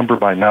 number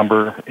by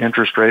number,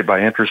 interest rate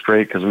by interest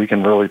rate, because we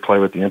can really play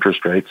with the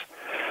interest rates.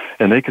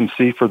 And they can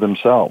see for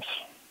themselves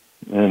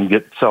and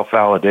get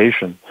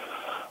self-validation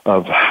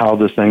of how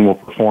this thing will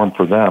perform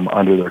for them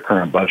under their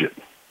current budget.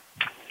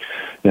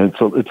 And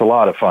it's a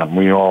lot of fun.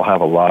 We all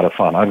have a lot of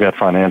fun. I've got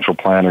financial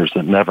planners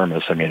that never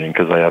miss a meeting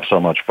because they have so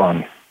much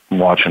fun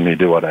watching me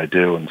do what I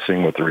do and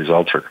seeing what the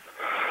results are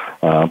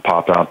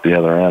pop out the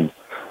other end.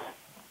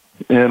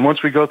 And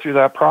once we go through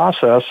that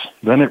process,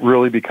 then it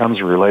really becomes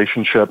a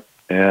relationship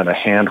and a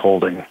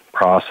hand-holding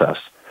process,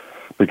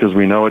 because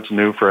we know it's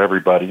new for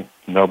everybody.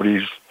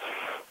 Nobody's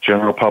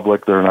general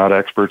public, they're not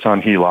experts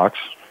on HELOCs.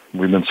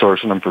 We've been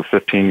sourcing them for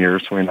 15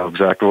 years, so we know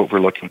exactly what we're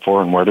looking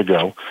for and where to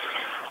go.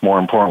 More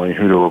importantly,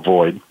 who to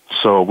avoid.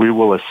 So we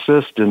will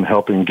assist in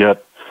helping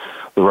get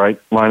the right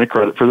line of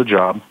credit for the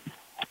job.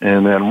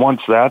 And then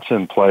once that's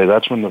in play,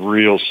 that's when the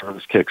real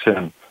service kicks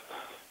in,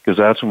 because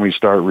that's when we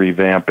start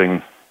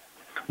revamping,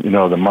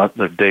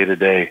 the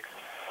day-to-day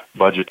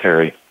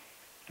budgetary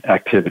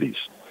activities.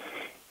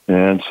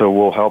 And so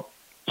we'll help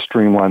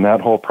streamline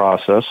that whole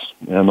process.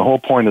 And the whole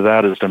point of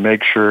that is to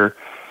make sure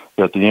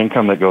that the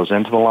income that goes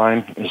into the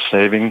line is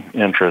saving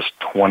interest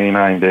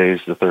 29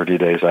 days to 30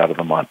 days out of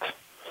the month.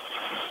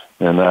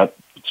 And that's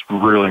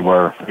really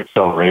where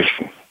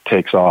acceleration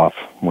takes off,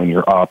 when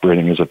you're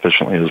operating as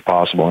efficiently as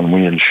possible. And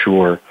we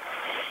ensure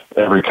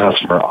every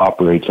customer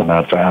operates in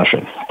that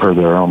fashion per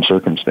their own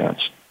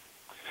circumstance.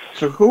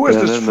 So who is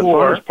this for?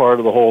 The first part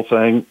of the whole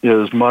thing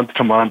is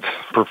month-to-month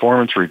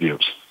performance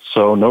reviews.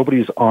 So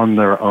nobody's on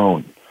their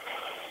own.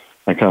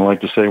 I kind of like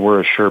to say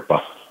we're a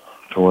Sherpa,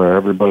 to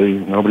where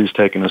nobody's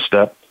taking a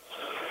step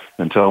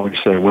until we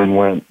say when,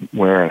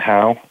 where, and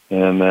how.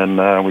 And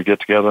then we get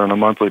together on a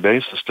monthly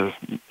basis to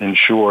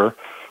ensure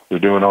they're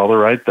doing all the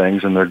right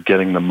things and they're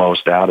getting the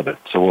most out of it.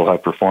 So we'll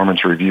have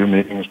performance review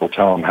meetings. We'll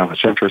tell them how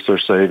much interest they're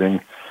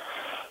saving,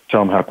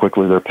 tell them how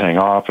quickly they're paying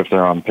off, if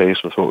they're on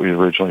pace with what we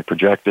originally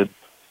projected.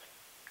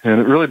 And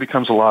it really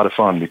becomes a lot of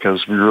fun,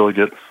 because we really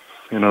get,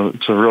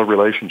 it's a real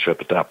relationship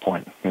at that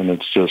point. And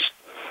it's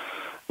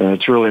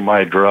really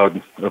my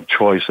drug of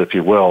choice, if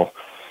you will,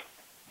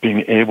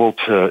 being able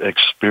to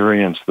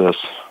experience this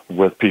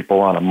with people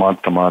on a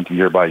month-to-month,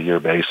 year-by-year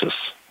basis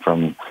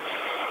from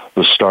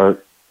the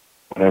start,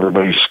 when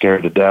everybody's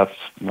scared to death,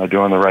 am I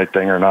doing the right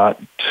thing or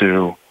not,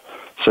 to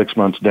 6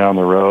 months down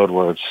the road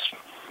where it's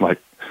like,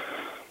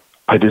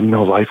 I didn't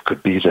know life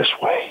could be this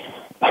way.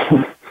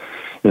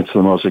 It's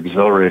the most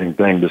exhilarating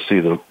thing to see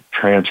the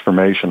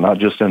transformation, not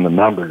just in the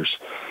numbers,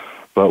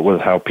 but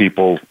with how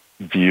people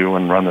view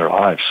and run their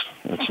lives.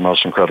 It's the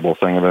most incredible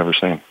thing I've ever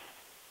seen.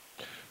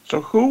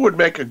 So who would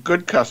make a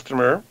good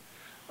customer,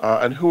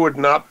 and who would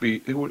not be?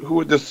 Who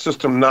would this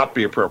system not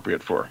be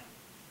appropriate for?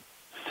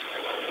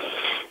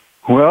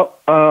 Well,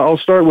 I'll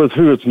start with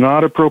who it's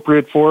not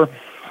appropriate for.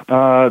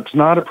 It's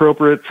not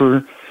appropriate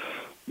for,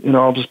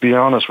 I'll just be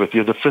honest with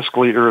you, the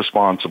fiscally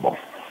irresponsible.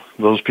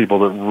 Those people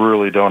that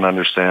really don't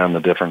understand the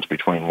difference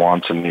between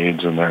wants and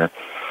needs, and they're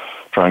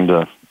trying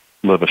to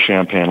live a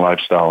champagne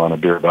lifestyle on a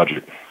beer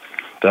budget.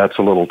 That's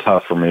a little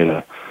tough for me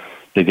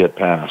to get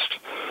past.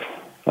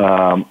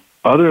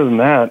 Other than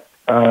that,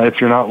 if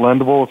you're not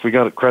lendable, if we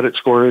got credit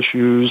score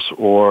issues,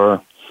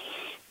 or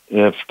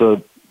if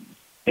the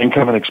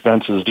income and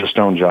expenses just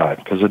don't jive,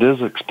 because it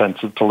is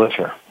expensive to live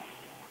here.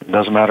 It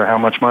doesn't matter how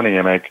much money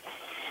you make.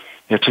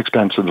 It's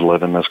expensive to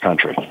live in this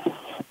country,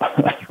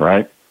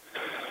 right?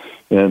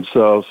 And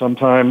so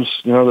sometimes,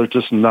 there's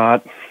just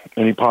not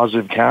any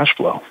positive cash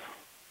flow,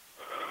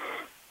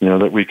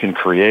 that we can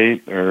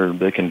create or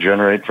they can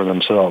generate for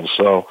themselves.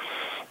 So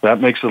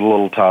that makes it a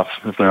little tough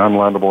if they're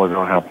unlendable or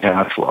don't have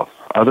cash flow.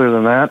 Other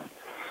than that,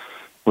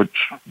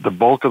 which the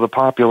bulk of the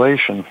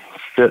population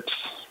fits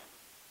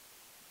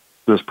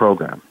this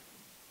program.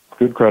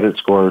 Good credit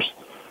scores,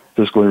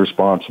 fiscally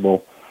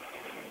responsible,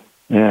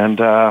 and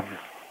are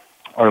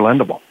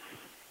lendable.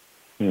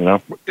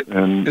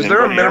 And is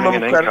there a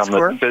minimum credit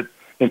score?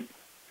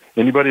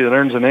 Anybody that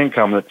earns an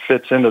income that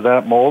fits into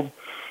that mold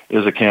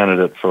is a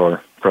candidate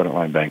for credit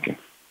line banking.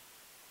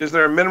 Is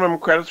there a minimum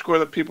credit score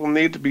that people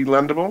need to be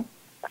lendable?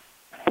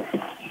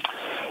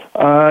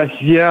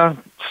 Yeah,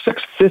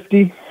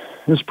 650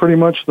 is pretty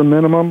much the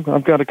minimum.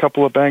 I've got a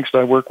couple of banks that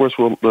I work with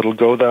that'll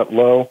go that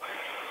low.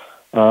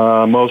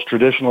 Most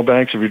traditional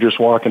banks, if you're just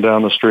walking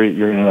down the street,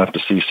 you're going to have to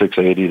see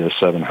 680 to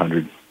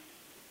 700.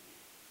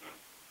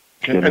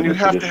 Okay. And you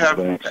have to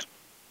have,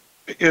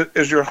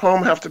 does your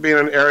home have to be in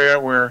an area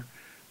where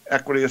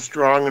equity is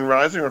strong and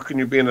rising, or can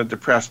you be in a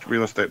depressed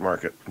real estate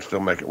market and still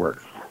make it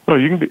work? No,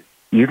 you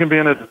can be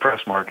in a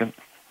depressed market,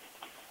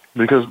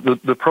 because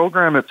the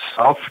program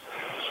itself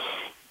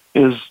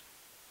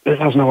it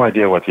has no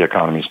idea what the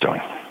economy's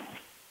doing.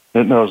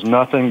 It knows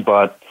nothing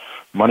but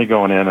money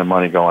going in and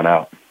money going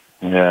out.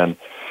 And,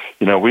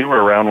 we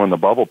were around when the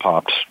bubble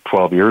popped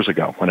 12 years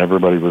ago, when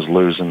everybody was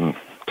losing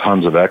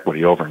tons of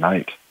equity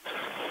overnight.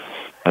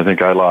 I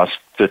think I lost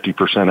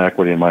 50%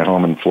 equity in my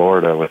home in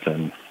Florida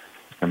within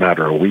a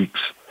matter of weeks.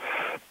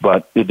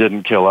 But it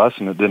didn't kill us,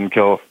 and it didn't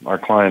kill our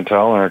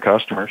clientele and our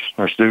customers,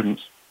 our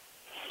students,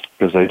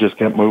 because they just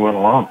kept moving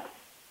along.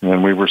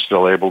 And we were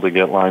still able to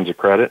get lines of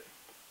credit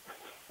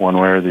one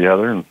way or the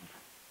other. And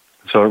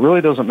so it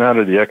really doesn't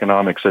matter the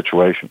economic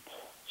situation.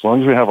 As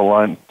long as we have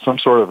some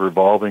sort of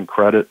revolving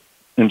credit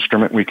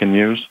instrument we can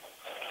use,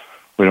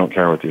 we don't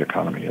care what the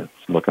economy is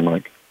looking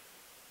like.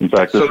 In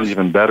fact, this is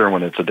even better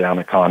when it's a down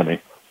economy.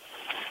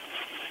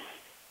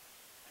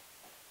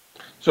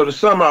 So to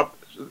sum up,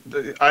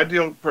 the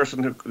ideal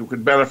person who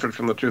could benefit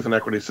from the Truth and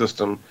Equity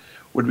system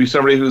would be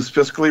somebody who's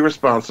fiscally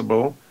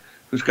responsible,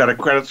 who's got a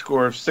credit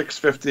score of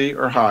 650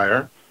 or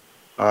higher,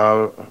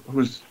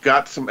 who's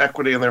got some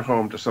equity in their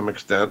home to some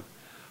extent,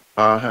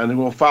 and who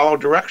will follow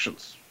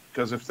directions.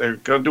 Because if they're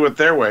going to do it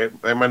their way,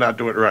 they might not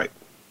do it right.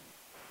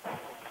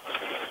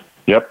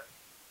 Yep.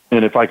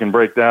 And if I can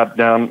break that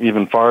down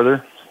even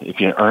farther, if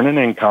you earn an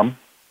income,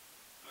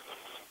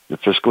 you're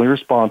fiscally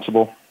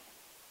responsible,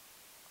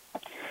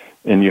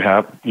 and you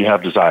have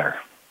desire.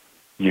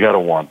 You got to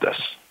want this.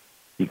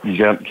 You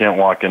can't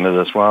walk into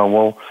this, well,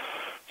 we'll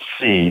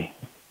see,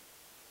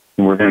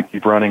 and we're going to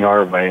keep running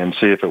our way and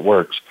see if it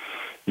works.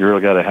 You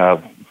really got to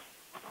have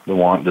the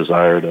want,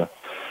 desire to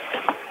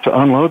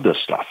unload this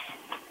stuff.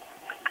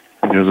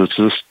 Because it's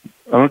just,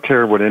 I don't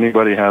care what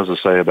anybody has to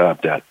say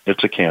about debt.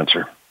 It's a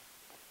cancer,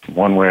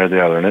 one way or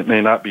the other. And it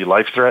may not be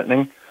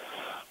life-threatening,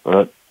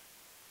 but,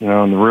 in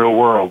the real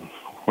world,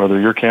 whether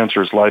your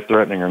cancer is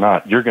life-threatening or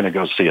not, you're going to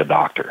go see a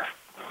doctor.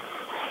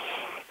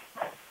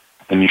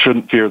 And you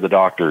shouldn't fear the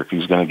doctor if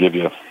he's going to give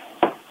you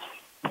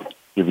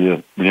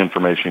the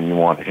information you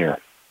want to hear.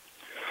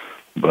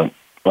 But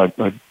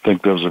I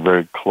think those are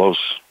very close.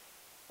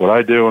 What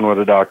I do and what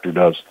a doctor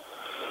does,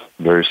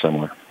 very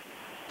similar.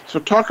 So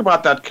talk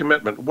about that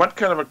commitment. What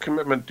kind of a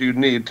commitment do you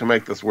need to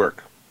make this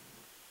work?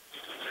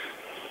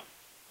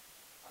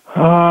 It's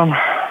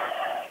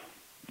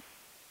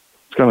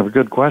kind of a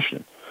good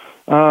question.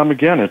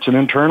 Again, it's an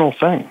internal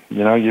thing.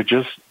 You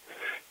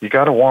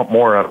got to want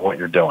more out of what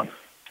you're doing.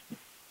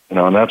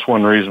 And that's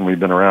one reason we've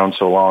been around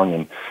so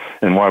long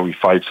and why we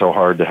fight so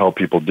hard to help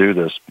people do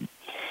this,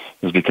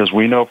 is because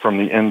we know from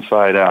the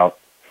inside out,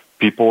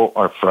 people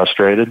are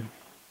frustrated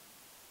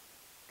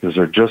because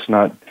they're just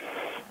not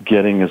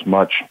getting as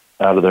much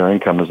out of their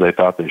income as they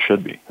thought they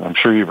should be. I'm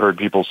sure you've heard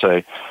people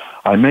say,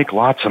 I make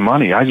lots of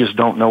money. I just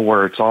don't know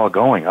where it's all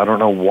going. I don't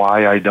know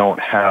why I don't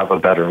have a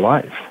better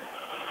life.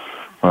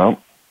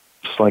 Well,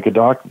 just like a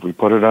doctor, we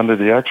put it under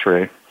the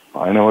x-ray.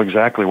 I know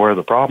exactly where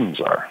the problems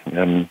are.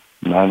 And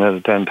 9 out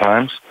of 10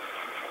 times,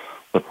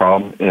 the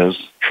problem is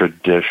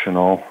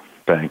traditional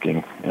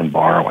banking and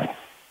borrowing.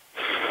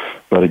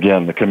 But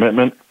again, the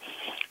commitment,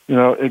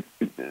 it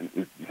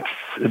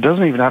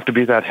doesn't even have to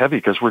be that heavy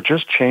because we're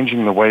just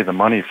changing the way the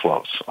money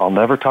flows. I'll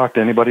never talk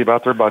to anybody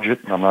about their budget.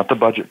 I'm not the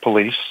budget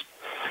police.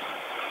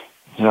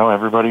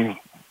 Everybody,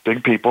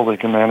 big people, they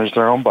can manage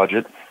their own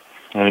budget.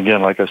 And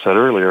again, like I said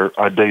earlier,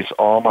 I base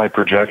all my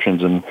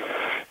projections and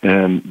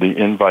the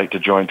invite to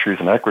join Truth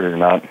and Equity or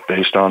not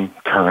based on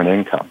current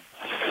income.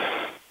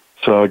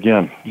 So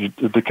again,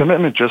 the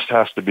commitment just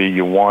has to be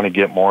you want to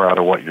get more out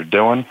of what you're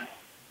doing.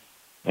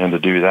 And to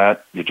do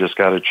that, you just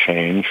got to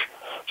change.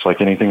 It's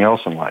like anything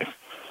else in life.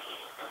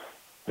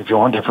 If you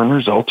want different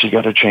results, you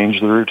got to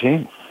change the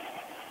routine.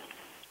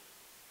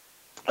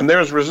 And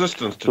there's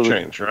resistance to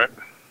change, right?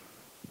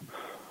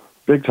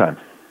 Big time.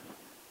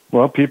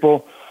 Well,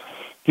 people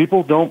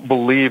don't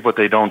believe what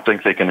they don't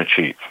think they can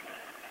achieve.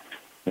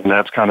 And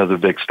that's kind of the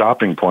big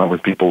stopping point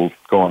with people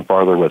going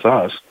farther with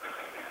us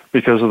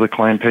because of the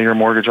claim, pay your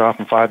mortgage off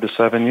in 5 to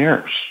 7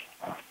 years.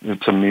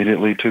 It's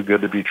immediately too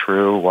good to be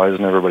true. Why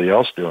isn't everybody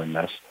else doing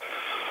this?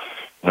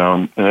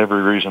 And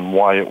every reason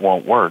why it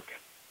won't work.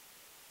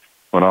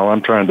 When all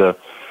I'm trying to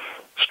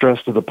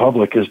stress to the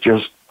public is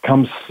just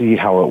come see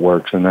how it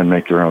works and then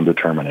make your own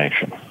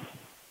determination.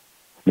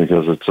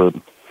 Because it's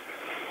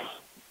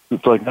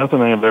like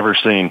nothing I've ever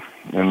seen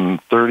in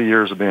 30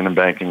 years of being in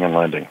banking and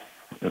lending.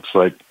 It's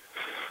like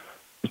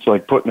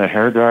putting a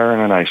hairdryer in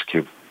an ice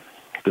cube.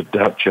 The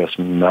depth just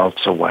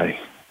melts away.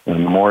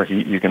 And the more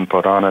heat you can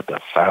put on it, the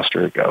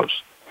faster it goes.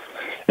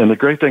 And the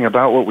great thing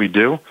about what we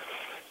do,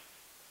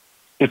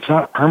 it's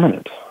not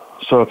permanent.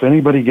 So if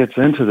anybody gets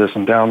into this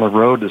and down the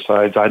road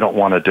decides, I don't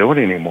want to do it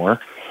anymore,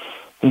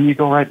 then you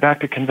go right back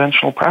to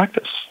conventional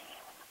practice.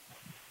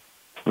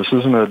 This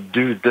isn't a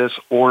do this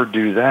or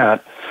do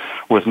that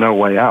with no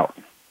way out.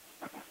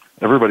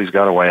 Everybody's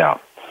got a way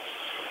out.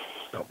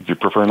 If you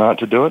prefer not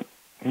to do it,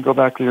 you can go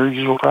back to your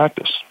usual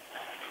practice.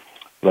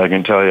 But I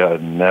can tell you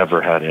I've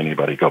never had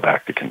anybody go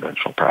back to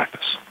conventional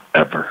practice,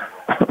 ever.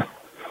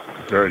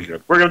 Very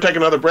good. We're going to take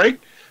another break.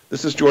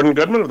 This is Jordan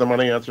Goodman of the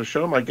Money Answer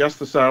Show. My guest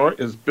this hour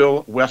is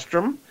Bill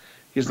Westrom.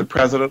 He's the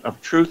president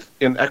of Truth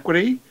in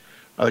Equity.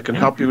 That can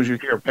help you, as you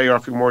hear, pay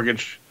off your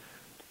mortgage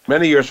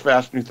many years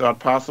faster than you thought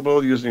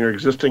possible using your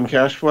existing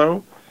cash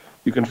flow.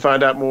 You can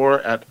find out more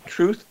at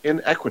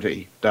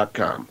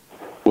truthinequity.com.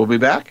 We'll be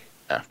back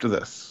after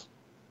this.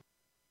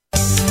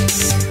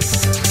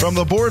 From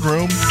the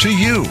boardroom to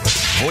you,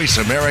 Voice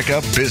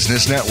America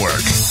Business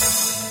Network.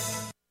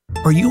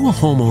 Are you a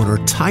homeowner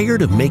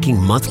tired of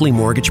making monthly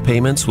mortgage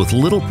payments with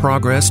little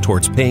progress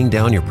towards paying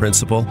down your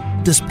principal?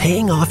 Does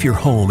paying off your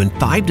home in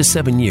 5 to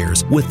 7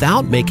 years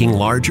without making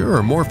larger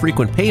or more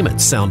frequent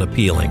payments sound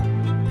appealing?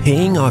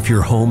 Paying off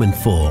your home in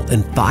full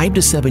in 5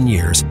 to 7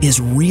 years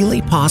is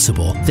really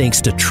possible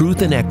thanks to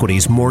Truth in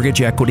Equity's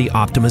Mortgage Equity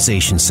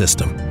Optimization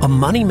System, a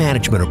money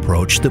management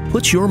approach that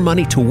puts your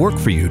money to work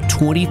for you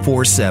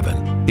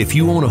 24/7. If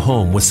you own a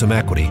home with some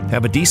equity,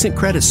 have a decent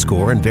credit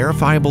score, and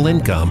verifiable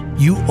income,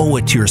 you owe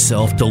it to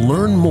yourself to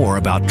learn more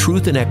about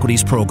Truth in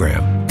Equity's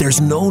program.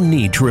 There's no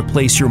need to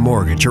replace your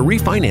mortgage or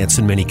refinance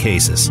in many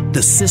cases.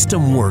 The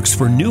system works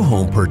for new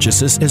home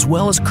purchases as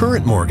well as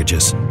current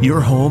mortgages. Your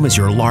home is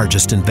your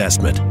largest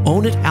investment.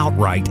 Own it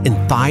outright in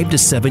 5 to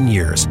 7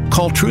 years.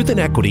 Call Truth in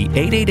Equity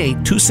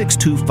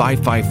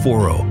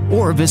 888-262-5540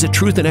 or visit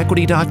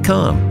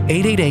truthinequity.com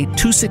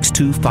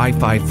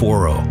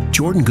 888-262-5540.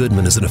 Jordan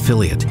Goodman is an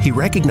affiliate. He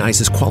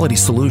recognizes quality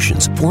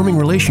solutions, forming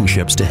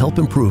relationships to help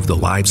improve the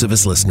lives of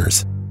his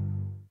listeners.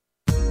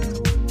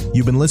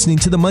 You've been listening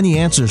to the Money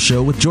Answer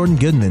Show with Jordan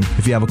Goodman.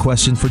 If you have a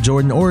question for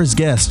Jordan or his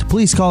guest,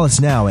 please call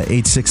us now at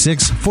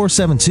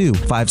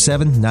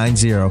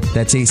 866-472-5790.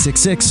 That's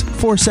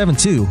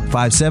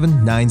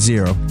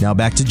 866-472-5790. Now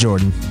back to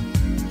Jordan.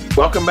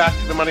 Welcome back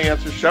to the Money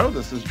Answer Show.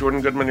 This is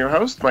Jordan Goodman, your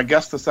host. My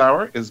guest this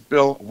hour is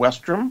Bill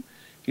Westrom.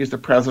 He's the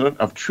president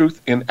of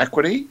Truth in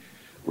Equity,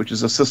 which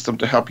is a system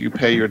to help you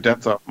pay your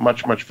debts up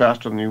much, much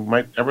faster than you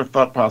might ever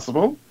thought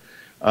possible.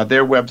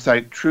 Their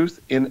website,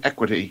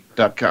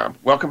 truthinequity.com.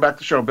 Welcome back to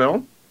the show,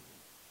 Bill.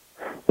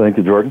 Thank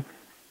you, Jordan.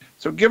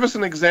 So give us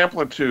an example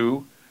or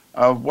two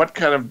of what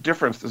kind of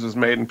difference this has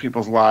made in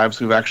people's lives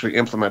who've actually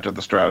implemented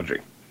the strategy.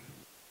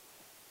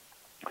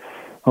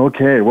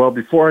 Okay, well,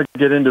 before I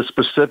get into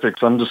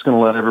specifics, I'm just going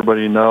to let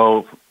everybody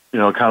know,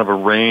 kind of a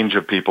range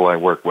of people I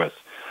work with.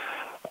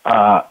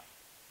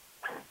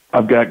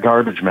 I've got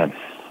garbage men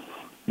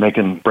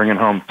bringing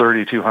home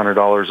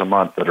 $3,200 a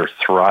month that are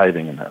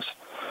thriving in this.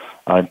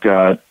 I've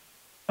got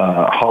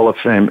Hall of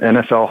Fame,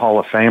 NFL Hall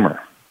of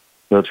Famer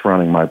that's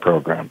running my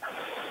program.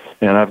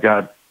 And I've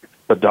got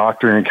a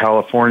doctor in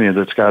California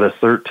that's got a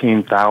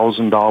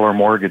 $13,000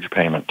 mortgage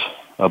payment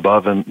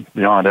above and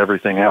beyond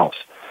everything else.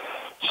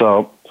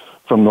 So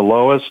from the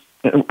lowest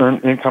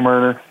income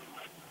earner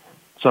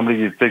somebody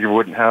you'd figure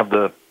wouldn't have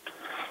the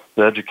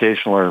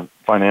educational or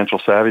financial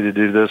savvy to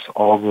do this,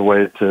 all the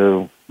way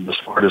to the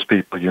smartest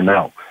people you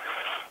know.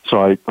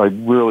 So I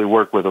really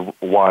work with a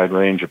wide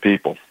range of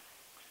people.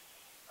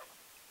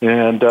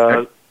 And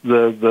the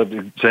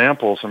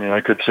examples, I mean,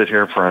 I could sit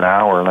here for an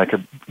hour and I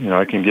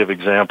can give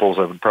examples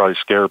that would probably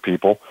scare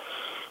people.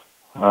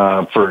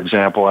 For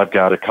example, I've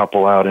got a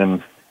couple out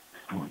in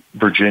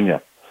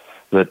Virginia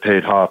that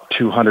paid off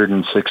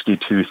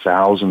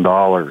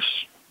 $262,000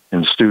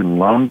 in student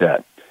loan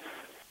debt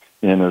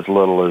in as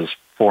little as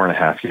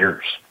 4.5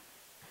 years.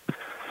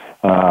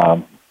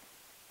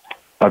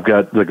 I've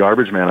got the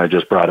garbage man I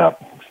just brought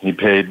up. He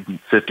paid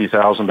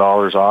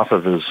 $50,000 off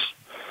of his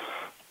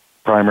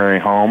primary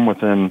home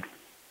within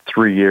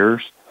 3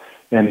 years,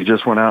 and he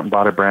just went out and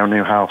bought a brand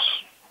new house,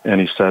 and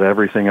he set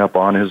everything up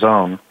on his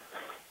own.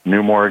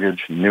 New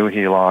mortgage, new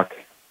HELOC,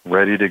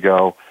 ready to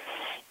go.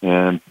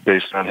 And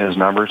based on his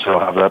numbers, he'll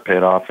have that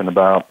paid off in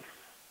about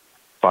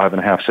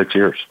 5.5, 6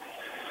 years.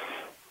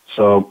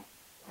 So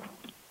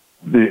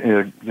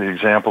the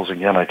examples,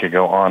 again, I could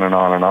go on and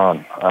on and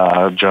on.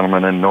 A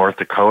gentleman in North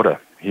Dakota,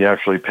 he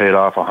actually paid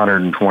off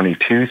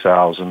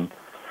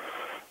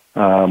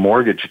 $122,000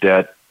 mortgage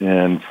debt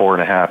in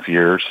 4.5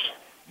 years.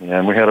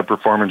 And we had a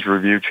performance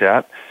review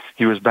chat.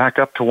 He was back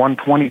up to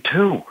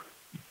 122.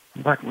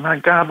 I'm like, my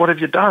God, what have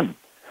you done?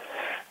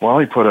 Well,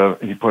 he put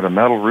a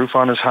metal roof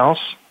on his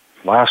house.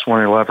 Last one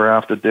he'll ever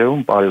have to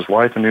do. Bought his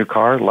wife a new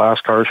car,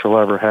 last car she'll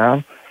ever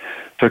have.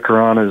 Took her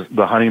on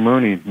the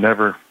honeymoon he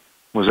never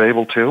was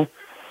able to.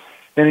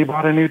 And he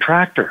bought a new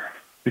tractor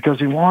because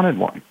he wanted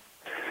one.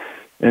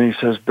 And he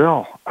says,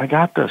 Bill, I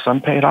got this.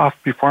 I'm paid off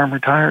before I'm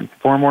retired.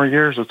 4 more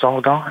years, it's all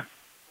gone.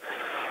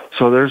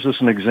 So there's just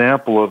an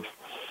example of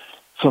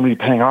somebody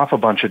paying off a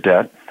bunch of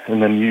debt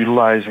and then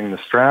utilizing the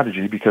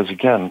strategy because,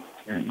 again,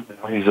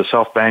 he's a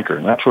self-banker.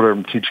 And that's what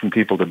I'm teaching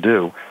people to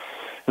do,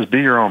 is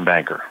be your own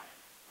banker.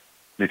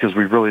 Because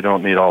we really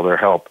don't need all their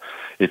help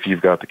if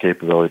you've got the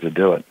capability to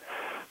do it.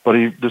 But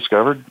he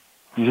discovered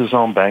he's his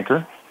own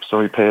banker,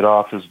 so he paid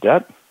off his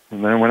debt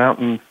and then went out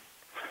and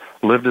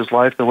lived his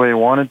life the way he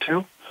wanted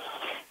to,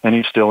 and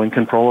he's still in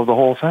control of the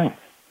whole thing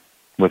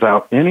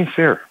without any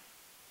fear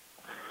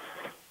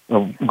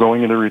of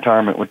going into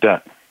retirement with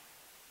debt.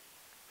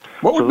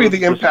 What would be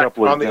the impact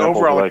on the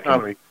overall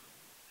economy?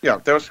 Yeah,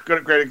 those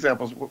great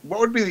examples. What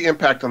would be the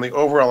impact on the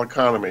overall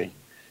economy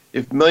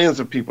if millions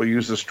of people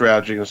use this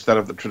strategy instead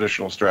of the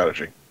traditional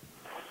strategy?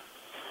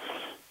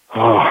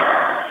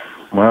 Oh,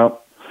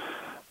 well,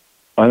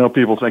 I know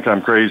people think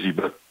I'm crazy,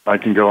 but I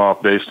can go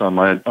off based on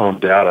my own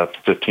data,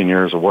 15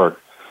 years of work.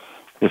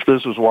 If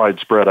this was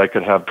widespread, I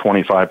could have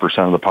 25%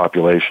 of the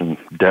population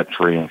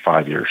debt-free in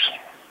 5 years.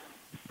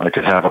 I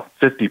could have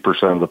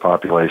 50% of the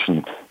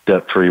population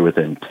debt-free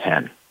within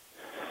 10.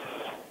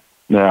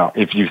 Now,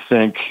 if you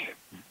think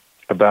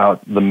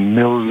about the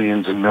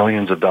millions and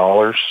millions of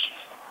dollars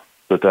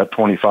that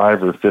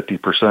 25 or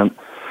 50%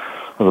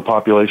 of the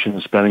population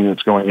is spending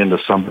that's going into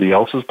somebody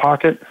else's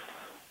pocket,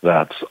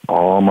 that's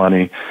all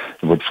money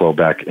that would flow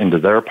back into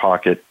their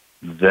pocket,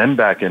 then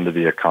back into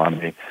the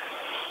economy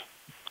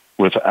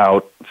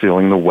without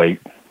feeling the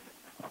weight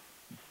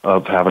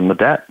of having the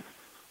debt.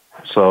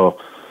 So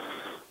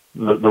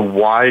the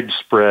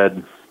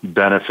widespread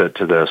benefit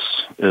to this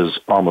is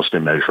almost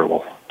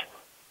immeasurable.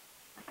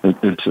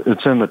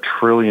 It's in the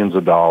trillions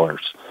of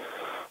dollars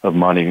of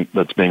money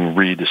that's being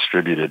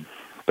redistributed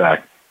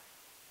back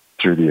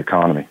through the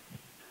economy.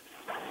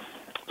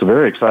 It's a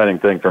very exciting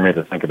thing for me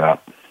to think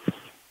about.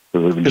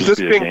 Is this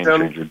being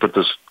done?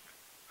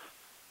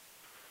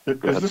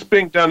 Is this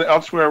being done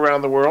elsewhere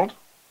around the world?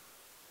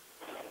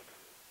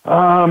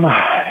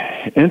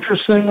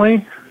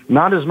 Interestingly,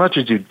 not as much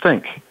as you'd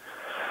think.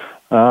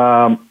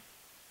 I've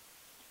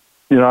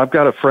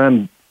got a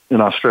friend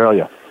in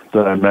Australia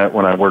that I met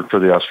when I worked for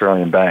the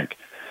Australian Bank,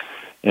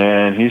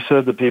 and he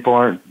said that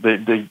people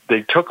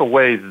they took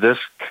away this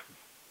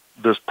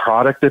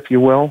product, if you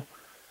will,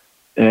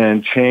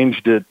 and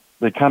changed it.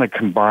 They kind of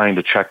combined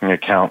a checking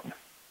account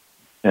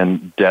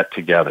and debt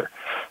together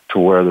to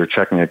where their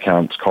checking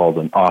account's called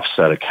an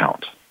offset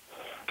account,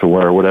 to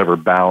where whatever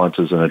balance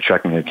is in a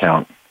checking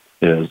account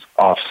is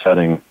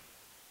offsetting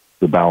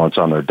the balance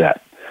on their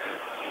debt.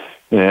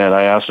 And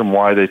I asked him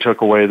why they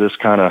took away this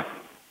kind of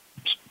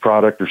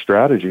product or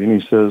strategy,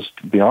 and he says,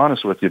 to be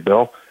honest with you,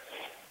 Bill,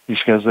 he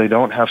says they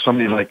don't have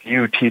somebody like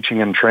you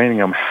teaching and training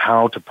them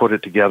how to put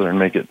it together and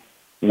make it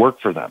work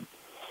for them.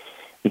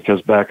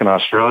 Because back in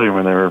Australia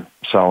when they were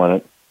selling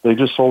it, they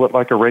just sold it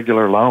like a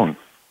regular loan.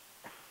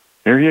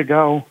 Here you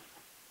go.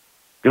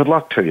 Good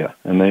luck to you.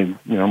 And they,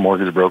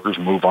 mortgage brokers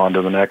move on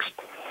to the next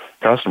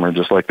customer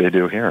just like they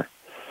do here.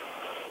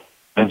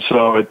 And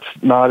so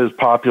it's not as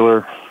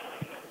popular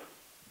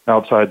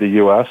outside the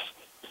U.S.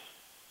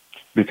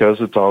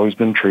 because it's always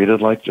been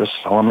treated like just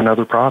selling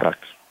another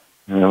product.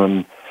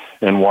 And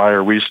why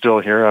are we still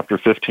here after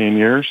 15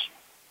 years?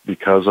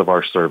 Because of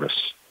our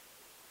service.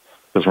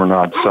 Because we're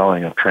not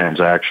selling a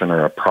transaction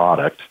or a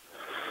product.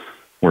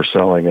 We're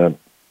selling a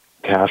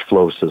cash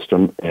flow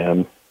system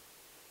and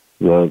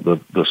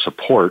the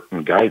support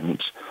and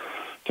guidance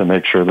to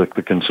make sure that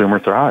the consumer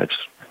thrives.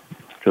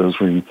 Because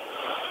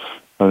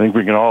I think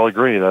we can all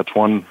agree that's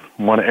one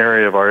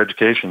area of our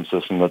education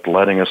system that's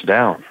letting us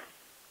down.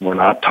 We're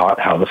not taught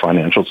how the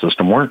financial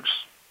system works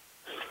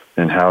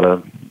and how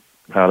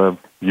to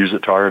use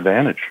it to our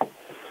advantage. In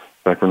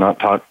fact, we're not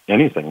taught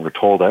anything. We're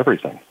told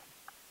everything.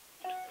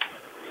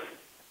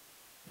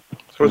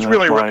 So it's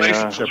really a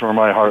relationship. That's where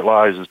my heart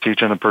lies, is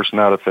teaching a person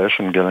how to fish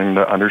and getting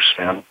to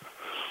understand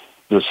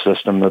the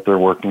system that they're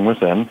working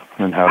within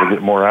and how to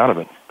get more out of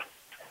it.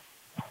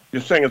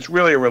 You're saying it's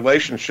really a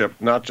relationship,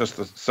 not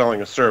just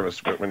selling a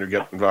service when you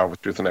get involved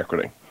with Truth in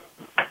Equity.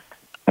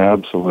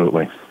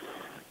 Absolutely.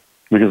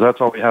 Because that's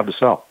all we have to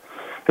sell.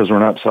 Because we're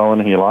not selling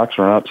HELOCs,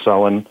 we're not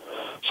selling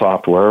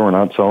software, we're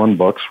not selling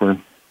books, we're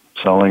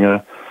selling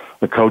a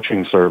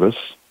coaching service.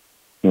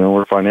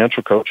 We're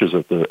financial coaches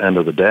at the end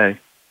of the day.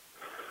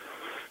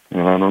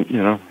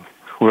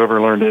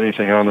 Whoever learned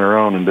anything on their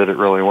own and did it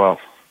really well,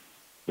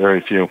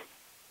 very few.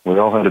 We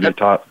all had to be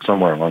taught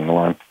somewhere along the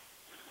line.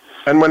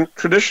 And when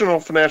traditional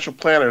financial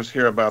planners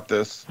hear about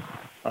this,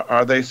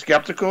 are they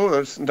skeptical?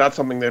 It's not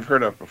something they've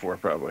heard of before,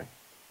 probably.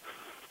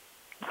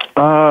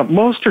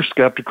 Most are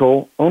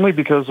skeptical, only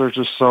because they're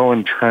just so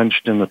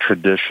entrenched in the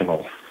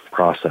traditional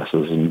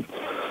processes. And,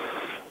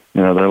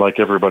 they're like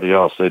everybody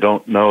else. They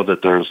don't know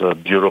that there's a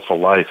beautiful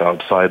life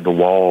outside the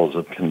walls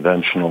of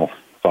conventional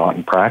thought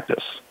and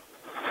practice.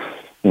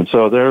 And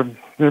so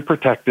they're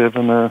protective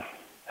and they're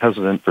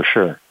hesitant for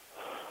sure.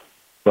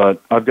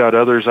 But I've got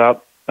others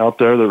out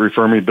there that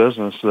refer me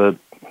business that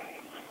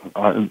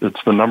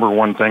it's the number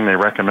one thing they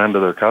recommend to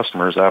their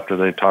customers after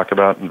they talk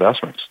about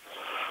investments.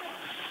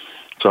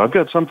 So I've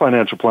got some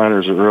financial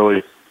planners that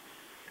really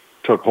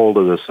took hold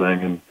of this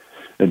thing,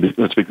 and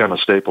it's become a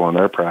staple in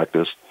their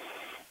practice.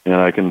 And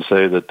I can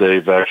say that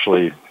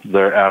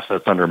their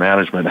assets under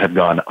management have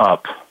gone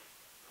up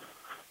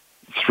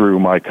through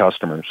my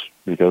customers,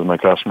 because my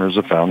customers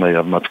have found they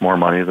have much more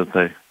money that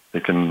they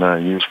can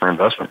use for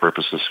investment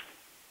purposes.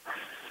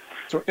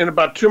 So in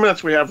about 2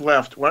 minutes we have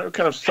left, why don't you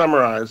kind of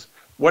summarize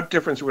what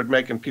difference it would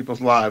make in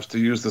people's lives to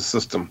use the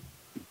system?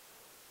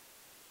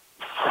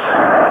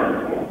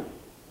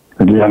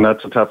 Again,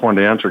 that's a tough one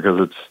to answer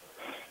because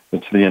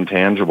it's the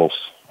intangibles.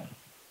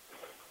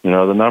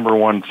 The number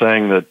one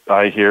thing that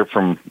I hear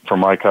from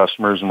my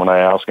customers, and when I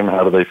ask them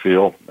how do they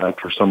feel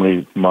after so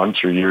many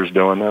months or years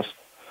doing this,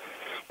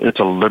 it's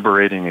a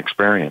liberating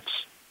experience,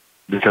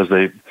 because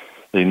they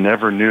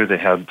never knew they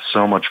had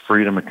so much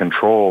freedom and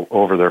control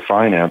over their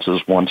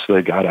finances once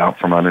they got out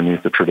from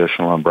underneath the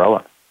traditional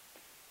umbrella.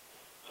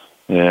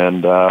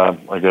 And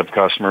I have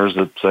customers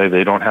that say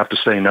they don't have to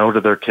say no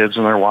to their kids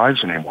and their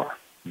wives anymore.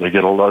 They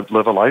get to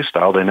live a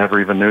lifestyle they never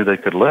even knew they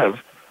could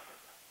live,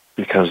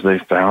 because they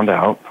found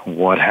out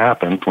what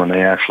happened when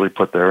they actually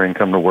put their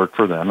income to work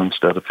for them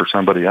instead of for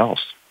somebody else.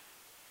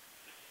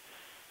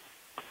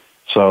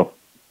 So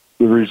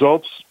the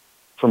results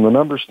from the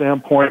numbers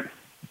standpoint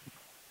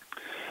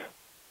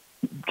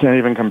can't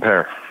even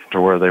compare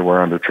to where they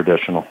were under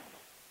traditional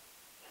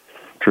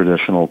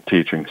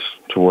teachings,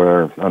 to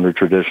where under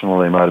traditional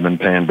they might have been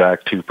paying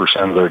back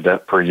 2% of their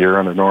debt per year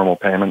under normal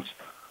payments,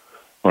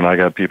 when I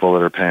got people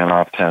that are paying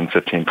off 10,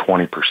 15,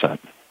 20%.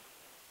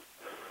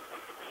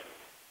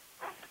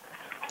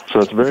 So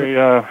it's very,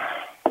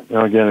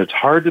 again, it's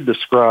hard to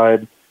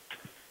describe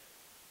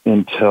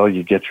until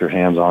you get your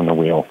hands on the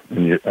wheel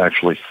and you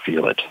actually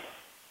feel it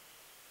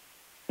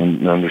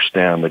and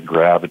understand the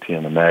gravity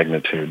and the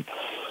magnitude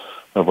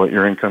of what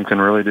your income can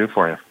really do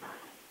for you.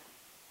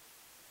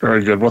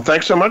 Very good. Well,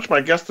 thanks so much.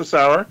 My guest this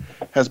hour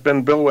has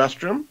been Bill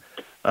Westrom.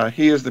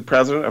 He is the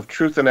president of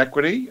Truth in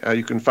Equity.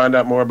 You can find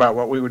out more about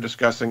what we were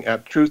discussing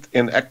at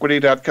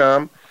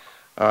truthinequity.com,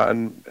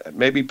 and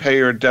maybe pay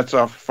your debts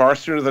off far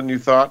sooner than you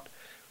thought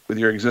with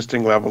your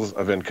existing levels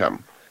of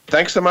income.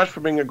 Thanks so much for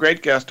being a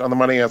great guest on the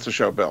Money Answer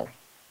Show, Bill.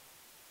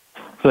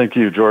 Thank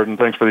you, Jordan.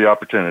 Thanks for the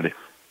opportunity.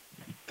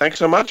 Thanks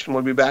so much, and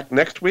we'll be back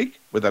next week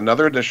with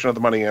another edition of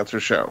the Money Answer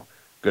Show.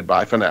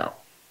 Goodbye for now.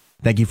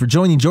 Thank you for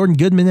joining Jordan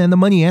Goodman and the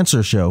Money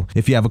Answer Show.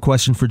 If you have a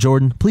question for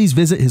Jordan, please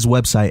visit his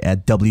website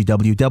at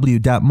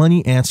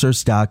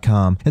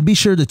www.moneyanswers.com. And be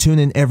sure to tune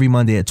in every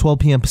Monday at 12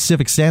 p.m.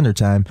 Pacific Standard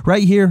Time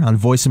right here on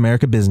Voice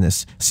America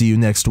Business. See you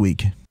next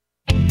week.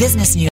 Business News